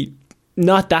 probably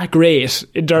not that great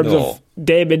in terms of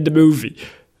them in the movie.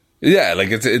 Yeah, like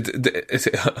it's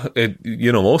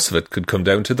you know, most of it could come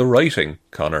down to the writing,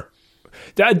 Connor.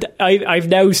 I've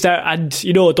now started, and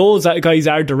you know, those guys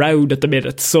aren't around at the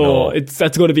minute, so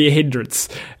that's going to be a hindrance.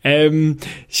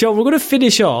 So we're going to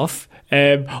finish off.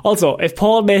 Also, if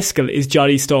Paul Mescal is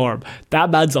Johnny Storm,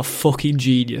 that man's a fucking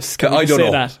genius. Can I don't say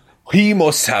know. That? He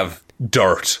must have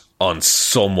dirt on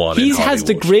someone. He has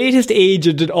the greatest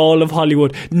agent in all of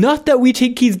Hollywood. Not that we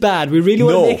think he's bad. We really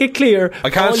want to make it clear. I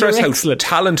can't stress how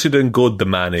talented and good the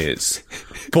man is.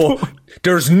 But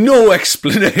there's no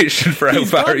explanation for how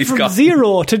far he's gone. From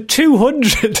 0 to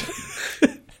 200.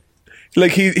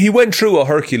 Like, he went through a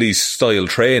Hercules-style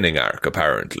training arc,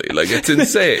 apparently. Like, it's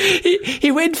insane.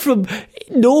 he went from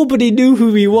nobody knew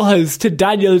who he was to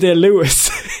Daniel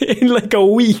Day-Lewis in, like, a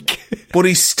week. But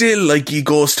he's still, like, he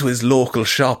goes to his local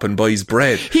shop and buys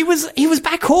bread. He was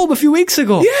back home a few weeks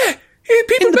ago. Yeah.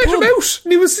 People met him out.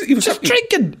 And he was just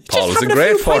drinking. Paul was in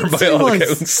great form, by all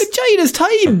accounts. Enjoying his time.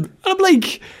 And I'm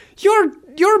like,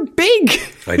 you're big.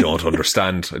 I don't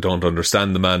understand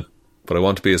the man, but I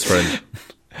want to be his friend.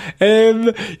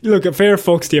 Look, fair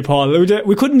fucks to you, Paul.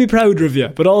 We couldn't be prouder of you,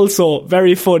 but also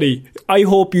very funny. I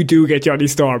hope you do get Johnny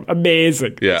Storm.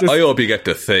 Amazing. Yeah, I hope you get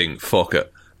the thing. Fuck it.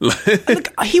 Look,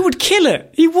 he would kill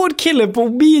it, but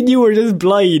me and you were just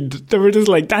blind. They were just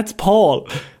like, that's Paul.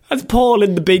 That's Paul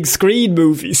in the big screen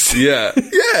movies. Yeah,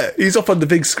 he's up on the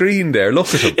big screen there.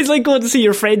 Look at him. It's like going to see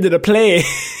your friend in a play.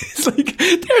 It's like,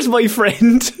 there's my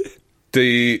friend.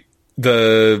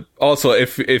 Also,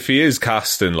 if he is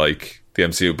cast in, like, the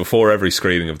MCU, before every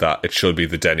screening of that, it should be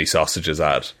the Denny Sausages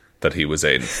ad that he was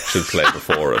in. Should play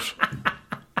before it.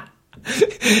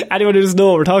 Anyone who doesn't know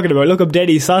what we're talking about, look up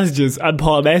Denny Sausages and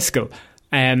Paul Mescal.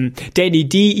 Denny,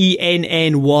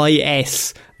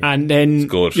 Dennys, and then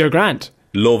you're grand.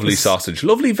 Lovely sausage.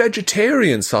 Lovely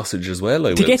vegetarian sausage as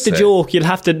well, To get the joke, you'll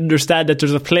have to understand that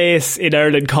there's a place in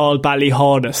Ireland called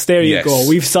Ballyhaunis. There you go.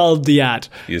 We've solved the ad.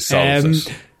 You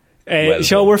solved it.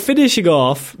 So we're finishing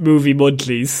off movie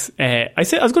monthlies. I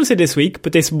was going to say this week,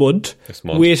 but this month.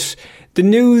 With the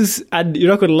news, and you're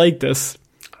not going to like this.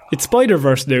 It's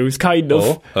Spider-Verse news, kind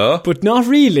of, but not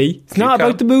really. It's not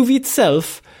about the movie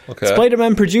itself. Okay.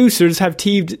 Spider-Man producers have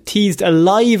teased a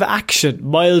live-action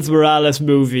Miles Morales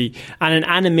movie and an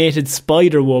animated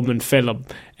Spider-Woman film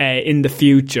in the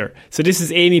future. So this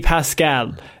is Amy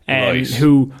Pascal,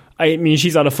 who... I mean,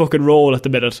 she's on a fucking roll at the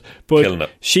minute, but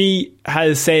she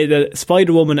has said that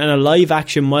Spider-Woman and a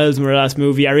live-action Miles Morales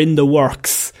movie are in the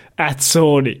works at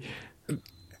Sony. Do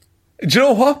you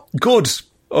know what? Good.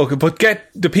 Okay, but get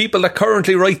the people that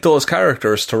currently write those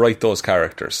characters to write those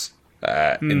characters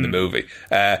in the movie.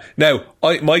 Now,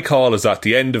 my call is at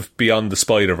the end of Beyond the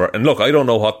Spider-Verse, and look, I don't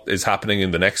know what is happening in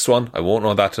the next one. I won't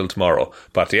know that till tomorrow.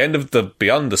 But at the end of the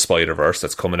Beyond the Spider-Verse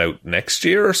that's coming out next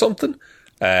year or something,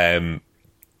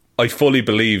 I fully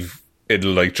believe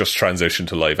it'll like just transition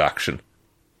to live action,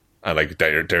 and like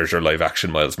there's your live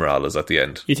action Miles Morales at the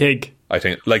end. You think? I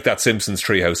think like that Simpsons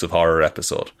Treehouse of Horror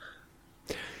episode.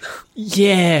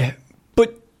 Yeah,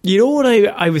 but you know what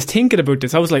I was thinking about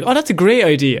this? I was like, oh, that's a great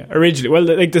idea originally.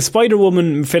 Well, like the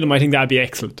Spider-Woman film, I think that'd be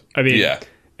excellent. I mean, yeah.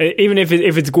 Even if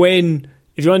it's Gwen,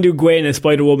 if you want to do Gwen as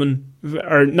Spider-Woman,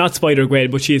 or not Spider-Gwen,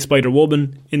 but she is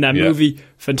Spider-Woman in that movie,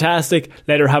 fantastic.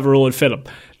 Let her have her own film.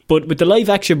 But with the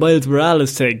live-action Miles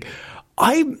Morales thing,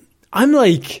 I'm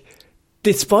like,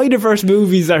 the Spider-Verse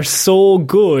movies are so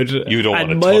good. You don't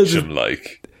want to touch him,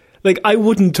 like I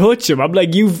wouldn't touch him. I'm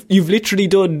like, you've literally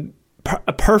done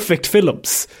perfect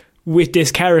films with this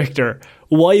character.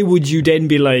 Why would you then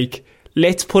be like,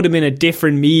 let's put him in a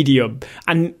different medium?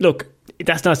 And look,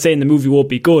 that's not saying the movie won't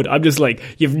be good. I'm just like,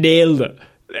 you've nailed it.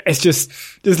 It's just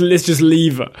let's just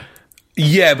leave it.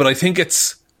 Yeah, but I think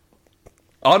it's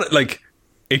on like.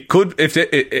 It could, if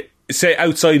it say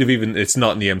outside of even, it's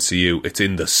not in the MCU, it's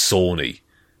in the Sony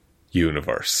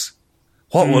universe.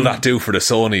 What will that do for the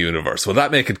Sony universe? Will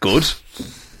that make it good?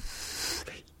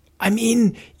 I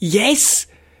mean, yes,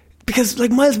 because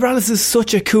like Miles Morales is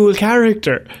such a cool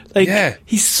character. Like,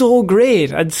 he's so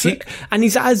great, and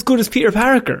he's as good as Peter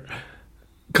Parker.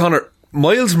 Connor,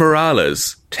 Miles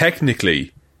Morales,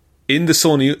 technically, in the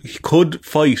Sony, he could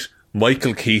fight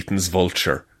Michael Keaton's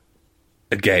Vulture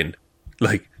again.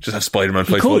 Like, just have Spider-Man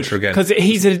fight Vulture again. Because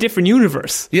he's in a different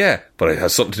universe. Yeah, but it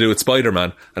has something to do with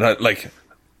Spider-Man. And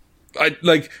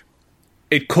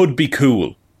it could be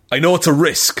cool. I know it's a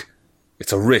risk.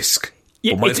 It's a risk.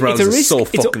 Yeah, but Miles Morales is so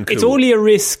fucking cool. It's only a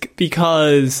risk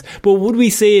because... But would we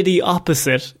say the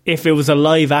opposite if it was a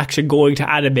live action going to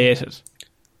animated?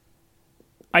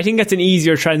 I think that's an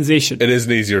easier transition. It is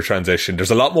an easier transition. There's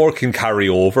a lot more can carry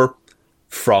over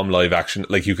from live action.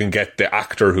 Like, you can get the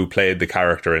actor who played the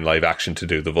character in live action to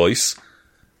do the voice.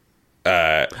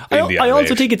 I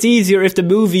also think it's easier if the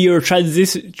movie you're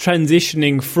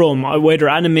transitioning from, whether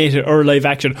animated or live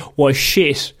action, was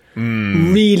shit.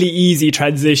 Really easy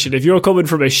transition. If you're coming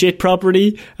from a shit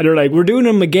property and they're like, we're doing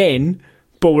them again,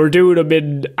 but we're doing them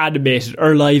in animated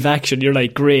or live action, you're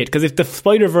like, great. Because if the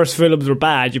Spider-Verse films were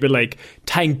bad, you'd be like,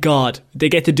 thank God they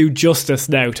get to do justice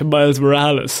now to Miles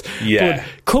Morales. Yeah.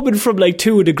 But coming from like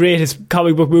two of the greatest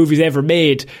comic book movies ever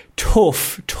made,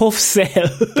 tough sell.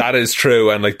 That is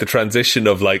true. And like the transition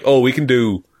of like, oh, we can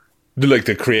do like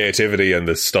the creativity and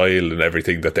the style and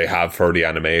everything that they have for the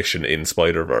animation in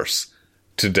Spider-Verse,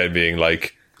 to then being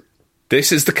like,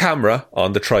 this is the camera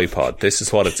on the tripod, this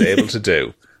is what it's able to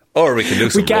do. Or we can do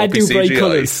some bright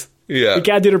colours. Yeah. We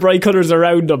can't do the bright colours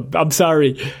around them. I'm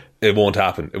sorry. It won't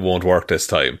happen. It won't work this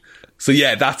time. So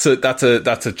yeah, that's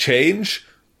a change.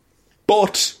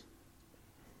 But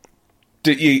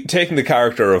taking the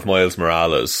character of Miles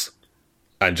Morales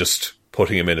and just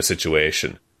putting him in a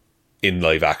situation in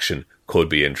live action could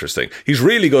be interesting. He's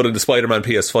really good in the Spider-Man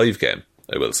PS5 game,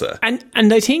 I will say. And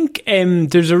I think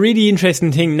there's a really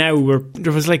interesting thing now where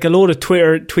there was like a load of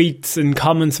Twitter tweets and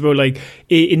comments about like,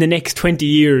 in the next 20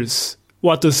 years,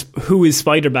 who is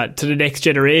Spider-Man to the next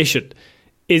generation?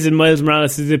 Is it Miles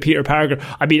Morales? Is it Peter Parker?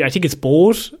 I mean, I think it's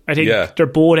both. I think they're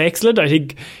both excellent. I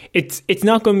think it's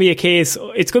not going to be a case,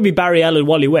 it's going to be Barry Allen,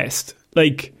 Wally West.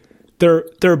 Like,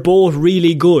 they're both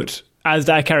really good as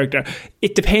that character.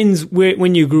 It depends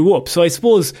when you grew up. So I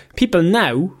suppose people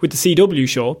now with the CW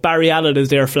show, Barry Allen is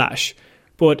their Flash,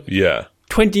 but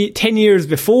 10 years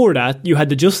before that you had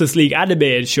the Justice League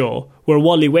animated show where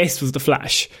Wally West was the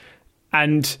Flash,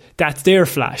 and that's their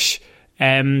Flash.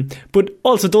 But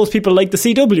also those people like the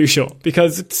CW show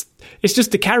because it's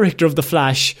just the character of the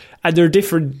Flash, and they're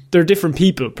different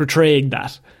people portraying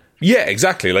that. Yeah,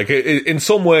 exactly. Like in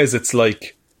some ways it's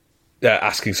like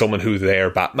asking someone who their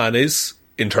Batman is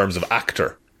in terms of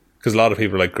actor, because a lot of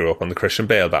people like grew up on the Christian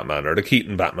Bale Batman or the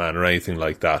Keaton Batman or anything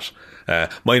like that.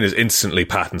 Mine is instantly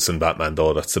Pattinson Batman,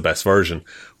 though. That's the best version.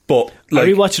 But I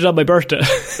rewatched it on my birthday.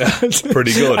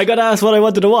 Pretty good. I got asked what I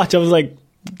wanted to watch. I was like,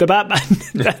 the Batman.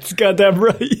 That's goddamn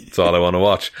right. That's all I want to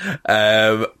watch.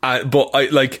 But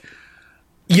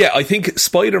I think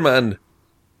Spider-Man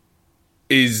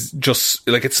is just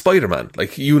like, it's Spider-Man.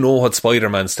 Like, you know what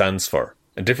Spider-Man stands for,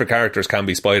 and different characters can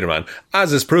be Spider-Man.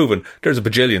 As is proven, there's a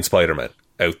bajillion Spider-Man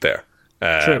out there.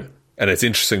 True. And it's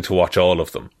interesting to watch all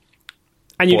of them.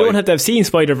 And you don't have to have seen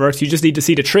Spider-Verse, you just need to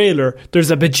see the trailer. There's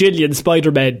a bajillion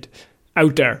Spider-Man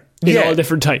out there in all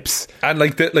different types. And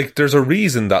there's a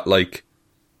reason that like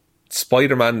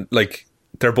Spider-Man, like,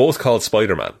 they're both called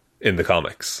Spider-Man in the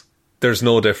comics. There's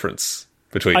no difference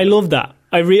between I them. love that.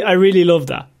 I really love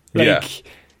that. Like,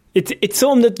 it's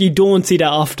something that you don't see that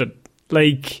often.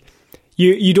 Like,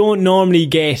 you don't normally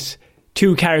get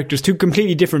two characters, two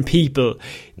completely different people.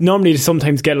 Normally, you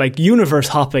sometimes get like universe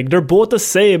hopping. They're both the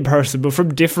same person, but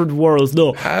from different worlds.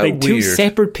 No, How like two weird.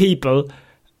 separate people.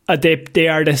 They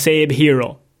are the same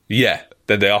hero. Yeah,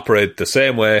 then they operate the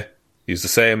same way, use the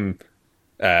same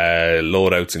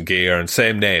loadouts and gear, and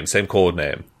same name, same code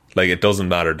name. Like, it doesn't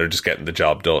matter. They're just getting the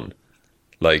job done.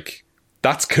 Like,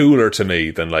 that's cooler to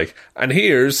me than like, and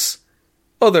here's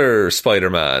other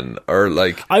Spider-Man, or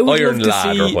like Iron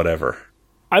Lad or whatever.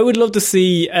 I would love to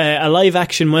see a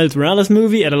live-action Miles Morales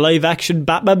movie and a live-action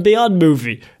Batman Beyond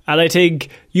movie. And I think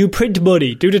you print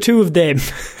money, do the two of them,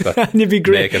 and it'd be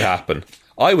great. Make it happen.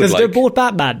 I would, because they're both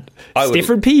Batman. It's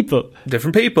different people,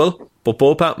 but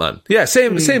both Batman. Yeah,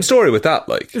 same story with that.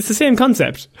 Like, it's the same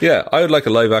concept. Yeah, I would like a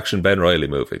live-action Ben Reilly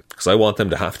movie, because I want them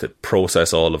to have to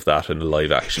process all of that in a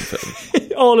live-action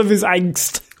film. All of his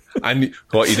angst. And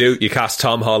what you do, you cast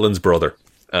Tom Holland's brother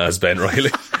as Ben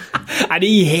Reilly. And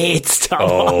he hates Tom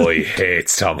Holland. Oh, he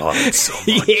hates Tom Holland so much.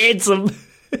 He hates him.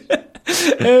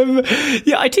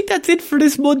 Yeah, I think that's it for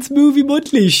this month's Movie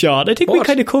Monthly, Sean. I think we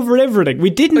kind of covered everything. We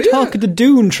didn't talk of the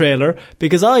Dune trailer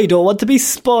because I don't want to be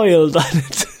spoiled on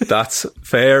it. That's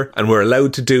fair, and we're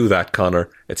allowed to do that, Connor.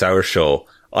 It's our show.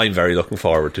 I'm very looking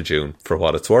forward to June, for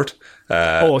what it's worth.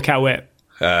 I can't wait.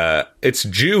 It's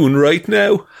June right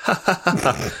now.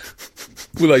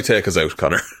 Will I take us out,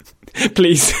 Connor?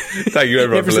 Please. Thank you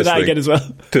everyone for listening again as well.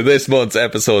 to this month's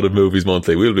episode of Movies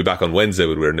Monthly. We'll be back on Wednesday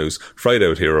with Weird News, Friday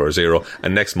with Hero or Zero,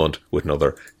 and next month with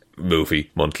another Movie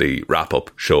Monthly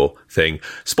wrap-up show thing.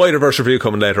 Spider-Verse review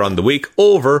coming later on the week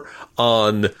over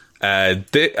on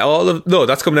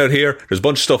that's coming out here. There's a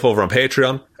bunch of stuff over on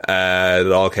Patreon that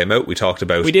all came out. We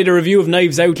did a review of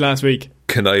Knives Out last week.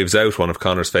 Knives Out, one of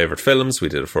Connor's favourite films. We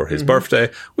did it for his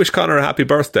birthday. Wish Connor a happy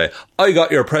birthday. I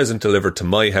got your present delivered to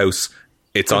my house.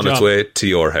 It's on its way to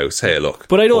your house. Hey, look.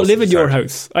 But I don't live in your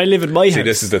house. I live in my house. See,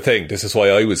 this is the thing. This is why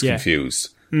I was confused.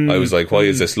 I was like, why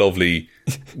is this lovely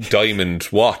diamond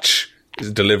watch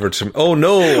delivered to me? Oh,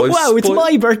 no. Wow, it's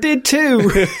my birthday too.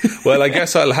 Well, I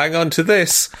guess I'll hang on to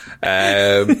this.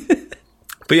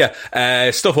 But yeah,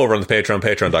 stuff over on the Patreon,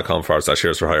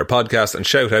 patreon.com/Heroes for Hire podcast, and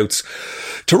shout outs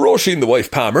to Roisin the Wife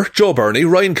Palmer, Joe Burney,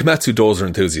 Ryan Kometsu Dozer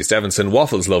Enthusiast Evanson,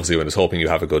 Waffles loves you and is hoping you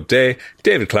have a good day,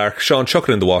 David Clark, Sean Chuck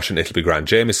it in the wash and it'll be grand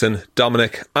Jameson,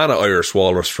 Dominic, Anna Irish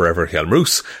Walrus Forever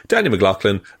Helmroos, Danny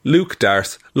McLaughlin, Luke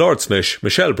Darth, Lord Smish,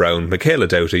 Michelle Brown, Michaela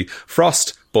Doughty,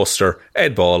 Frost, Buster,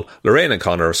 Ed Ball, Lorraine and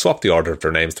Connor swap the order of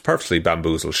their names to perfectly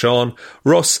bamboozle Sean.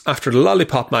 Russ, after the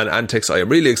Lollipop Man antics, I am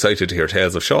really excited to hear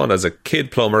tales of Sean as a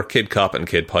kid plumber, kid cop and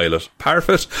kid pilot.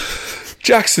 Parfit.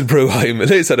 Jackson Bruheim,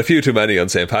 Liz had a few too many on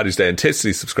St. Paddy's Day and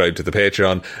Tisley subscribed to the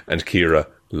Patreon, and Ciara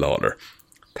Lawler.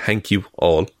 Thank you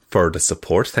all for the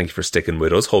support. Thank you for sticking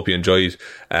with us. Hope you enjoyed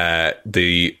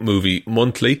the Movie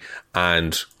Monthly,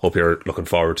 and hope you're looking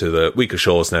forward to the week of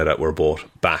shows now that we're both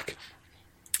back.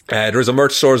 There is a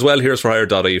merch store as well,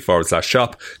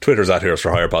 heroesforhire.ie/shop. Twitter's at Heroes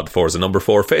for Hire Pod, 4 is the number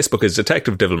 4. Facebook is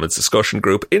Detective Divilment's Discussion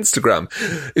Group. Instagram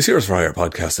is Heroes for Hire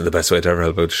Podcast, and the best way to ever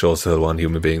help out the show is to tell one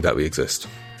human being that we exist.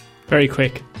 Very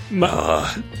quick.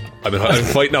 I'm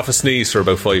fighting off a sneeze for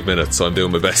about 5 minutes, so I'm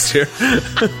doing my best here.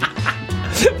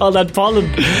 All that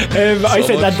pollen. I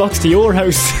sent that box to your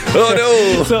house. Oh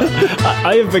no! So,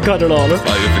 I have been Connor Lawler.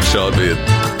 I have been Sean Bean.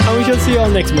 And we shall see you all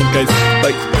next month, guys.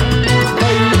 Bye. Bye.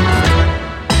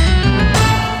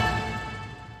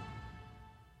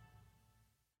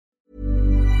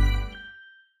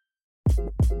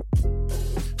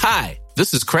 Hi,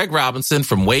 this is Craig Robinson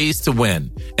from Ways to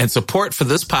Win, and support for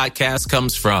this podcast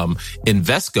comes from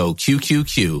Invesco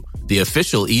QQQ, the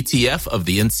official ETF of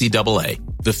the NCAA.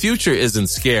 The future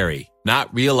isn't scary.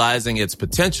 Not realizing its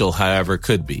potential, however,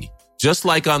 could be. Just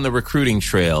like on the recruiting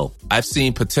trail, I've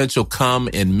seen potential come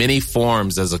in many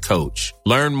forms as a coach.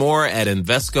 Learn more at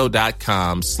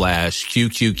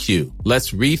Invesco.com/QQQ. Let's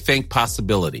rethink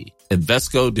possibility.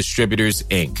 Invesco Distributors,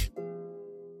 Inc.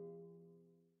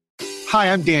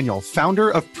 Hi, I'm Daniel, founder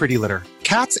of Pretty Litter.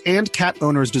 Cats and cat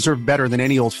owners deserve better than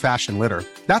any old-fashioned litter.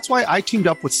 That's why I teamed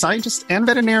up with scientists and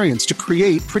veterinarians to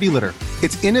create Pretty Litter.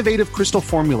 Its innovative crystal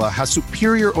formula has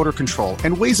superior odor control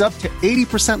and weighs up to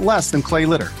 80% less than clay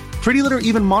litter. Pretty Litter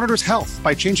even monitors health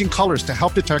by changing colors to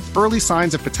help detect early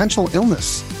signs of potential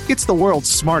illness. It's the world's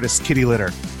smartest kitty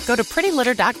litter. Go to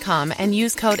prettylitter.com and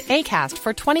use code ACAST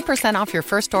for 20% off your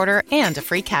first order and a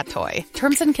free cat toy.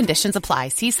 Terms and conditions apply.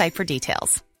 See site for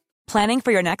details. Planning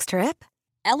for your next trip?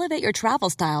 Elevate your travel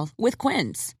style with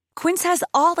Quince. Quince has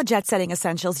all the jet-setting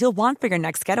essentials you'll want for your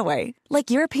next getaway, like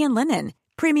European linen,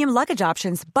 premium luggage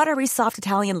options, buttery soft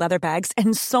Italian leather bags,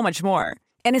 and so much more.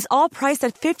 And is all priced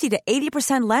at 50 to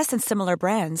 80% less than similar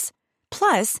brands.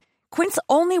 Plus, Quince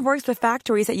only works with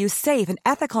factories that use safe and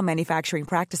ethical manufacturing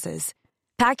practices.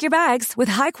 Pack your bags with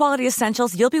high-quality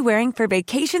essentials you'll be wearing for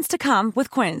vacations to come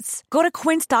with Quince. Go to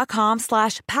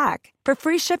quince.com/pack for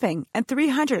free shipping and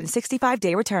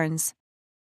 365-day returns.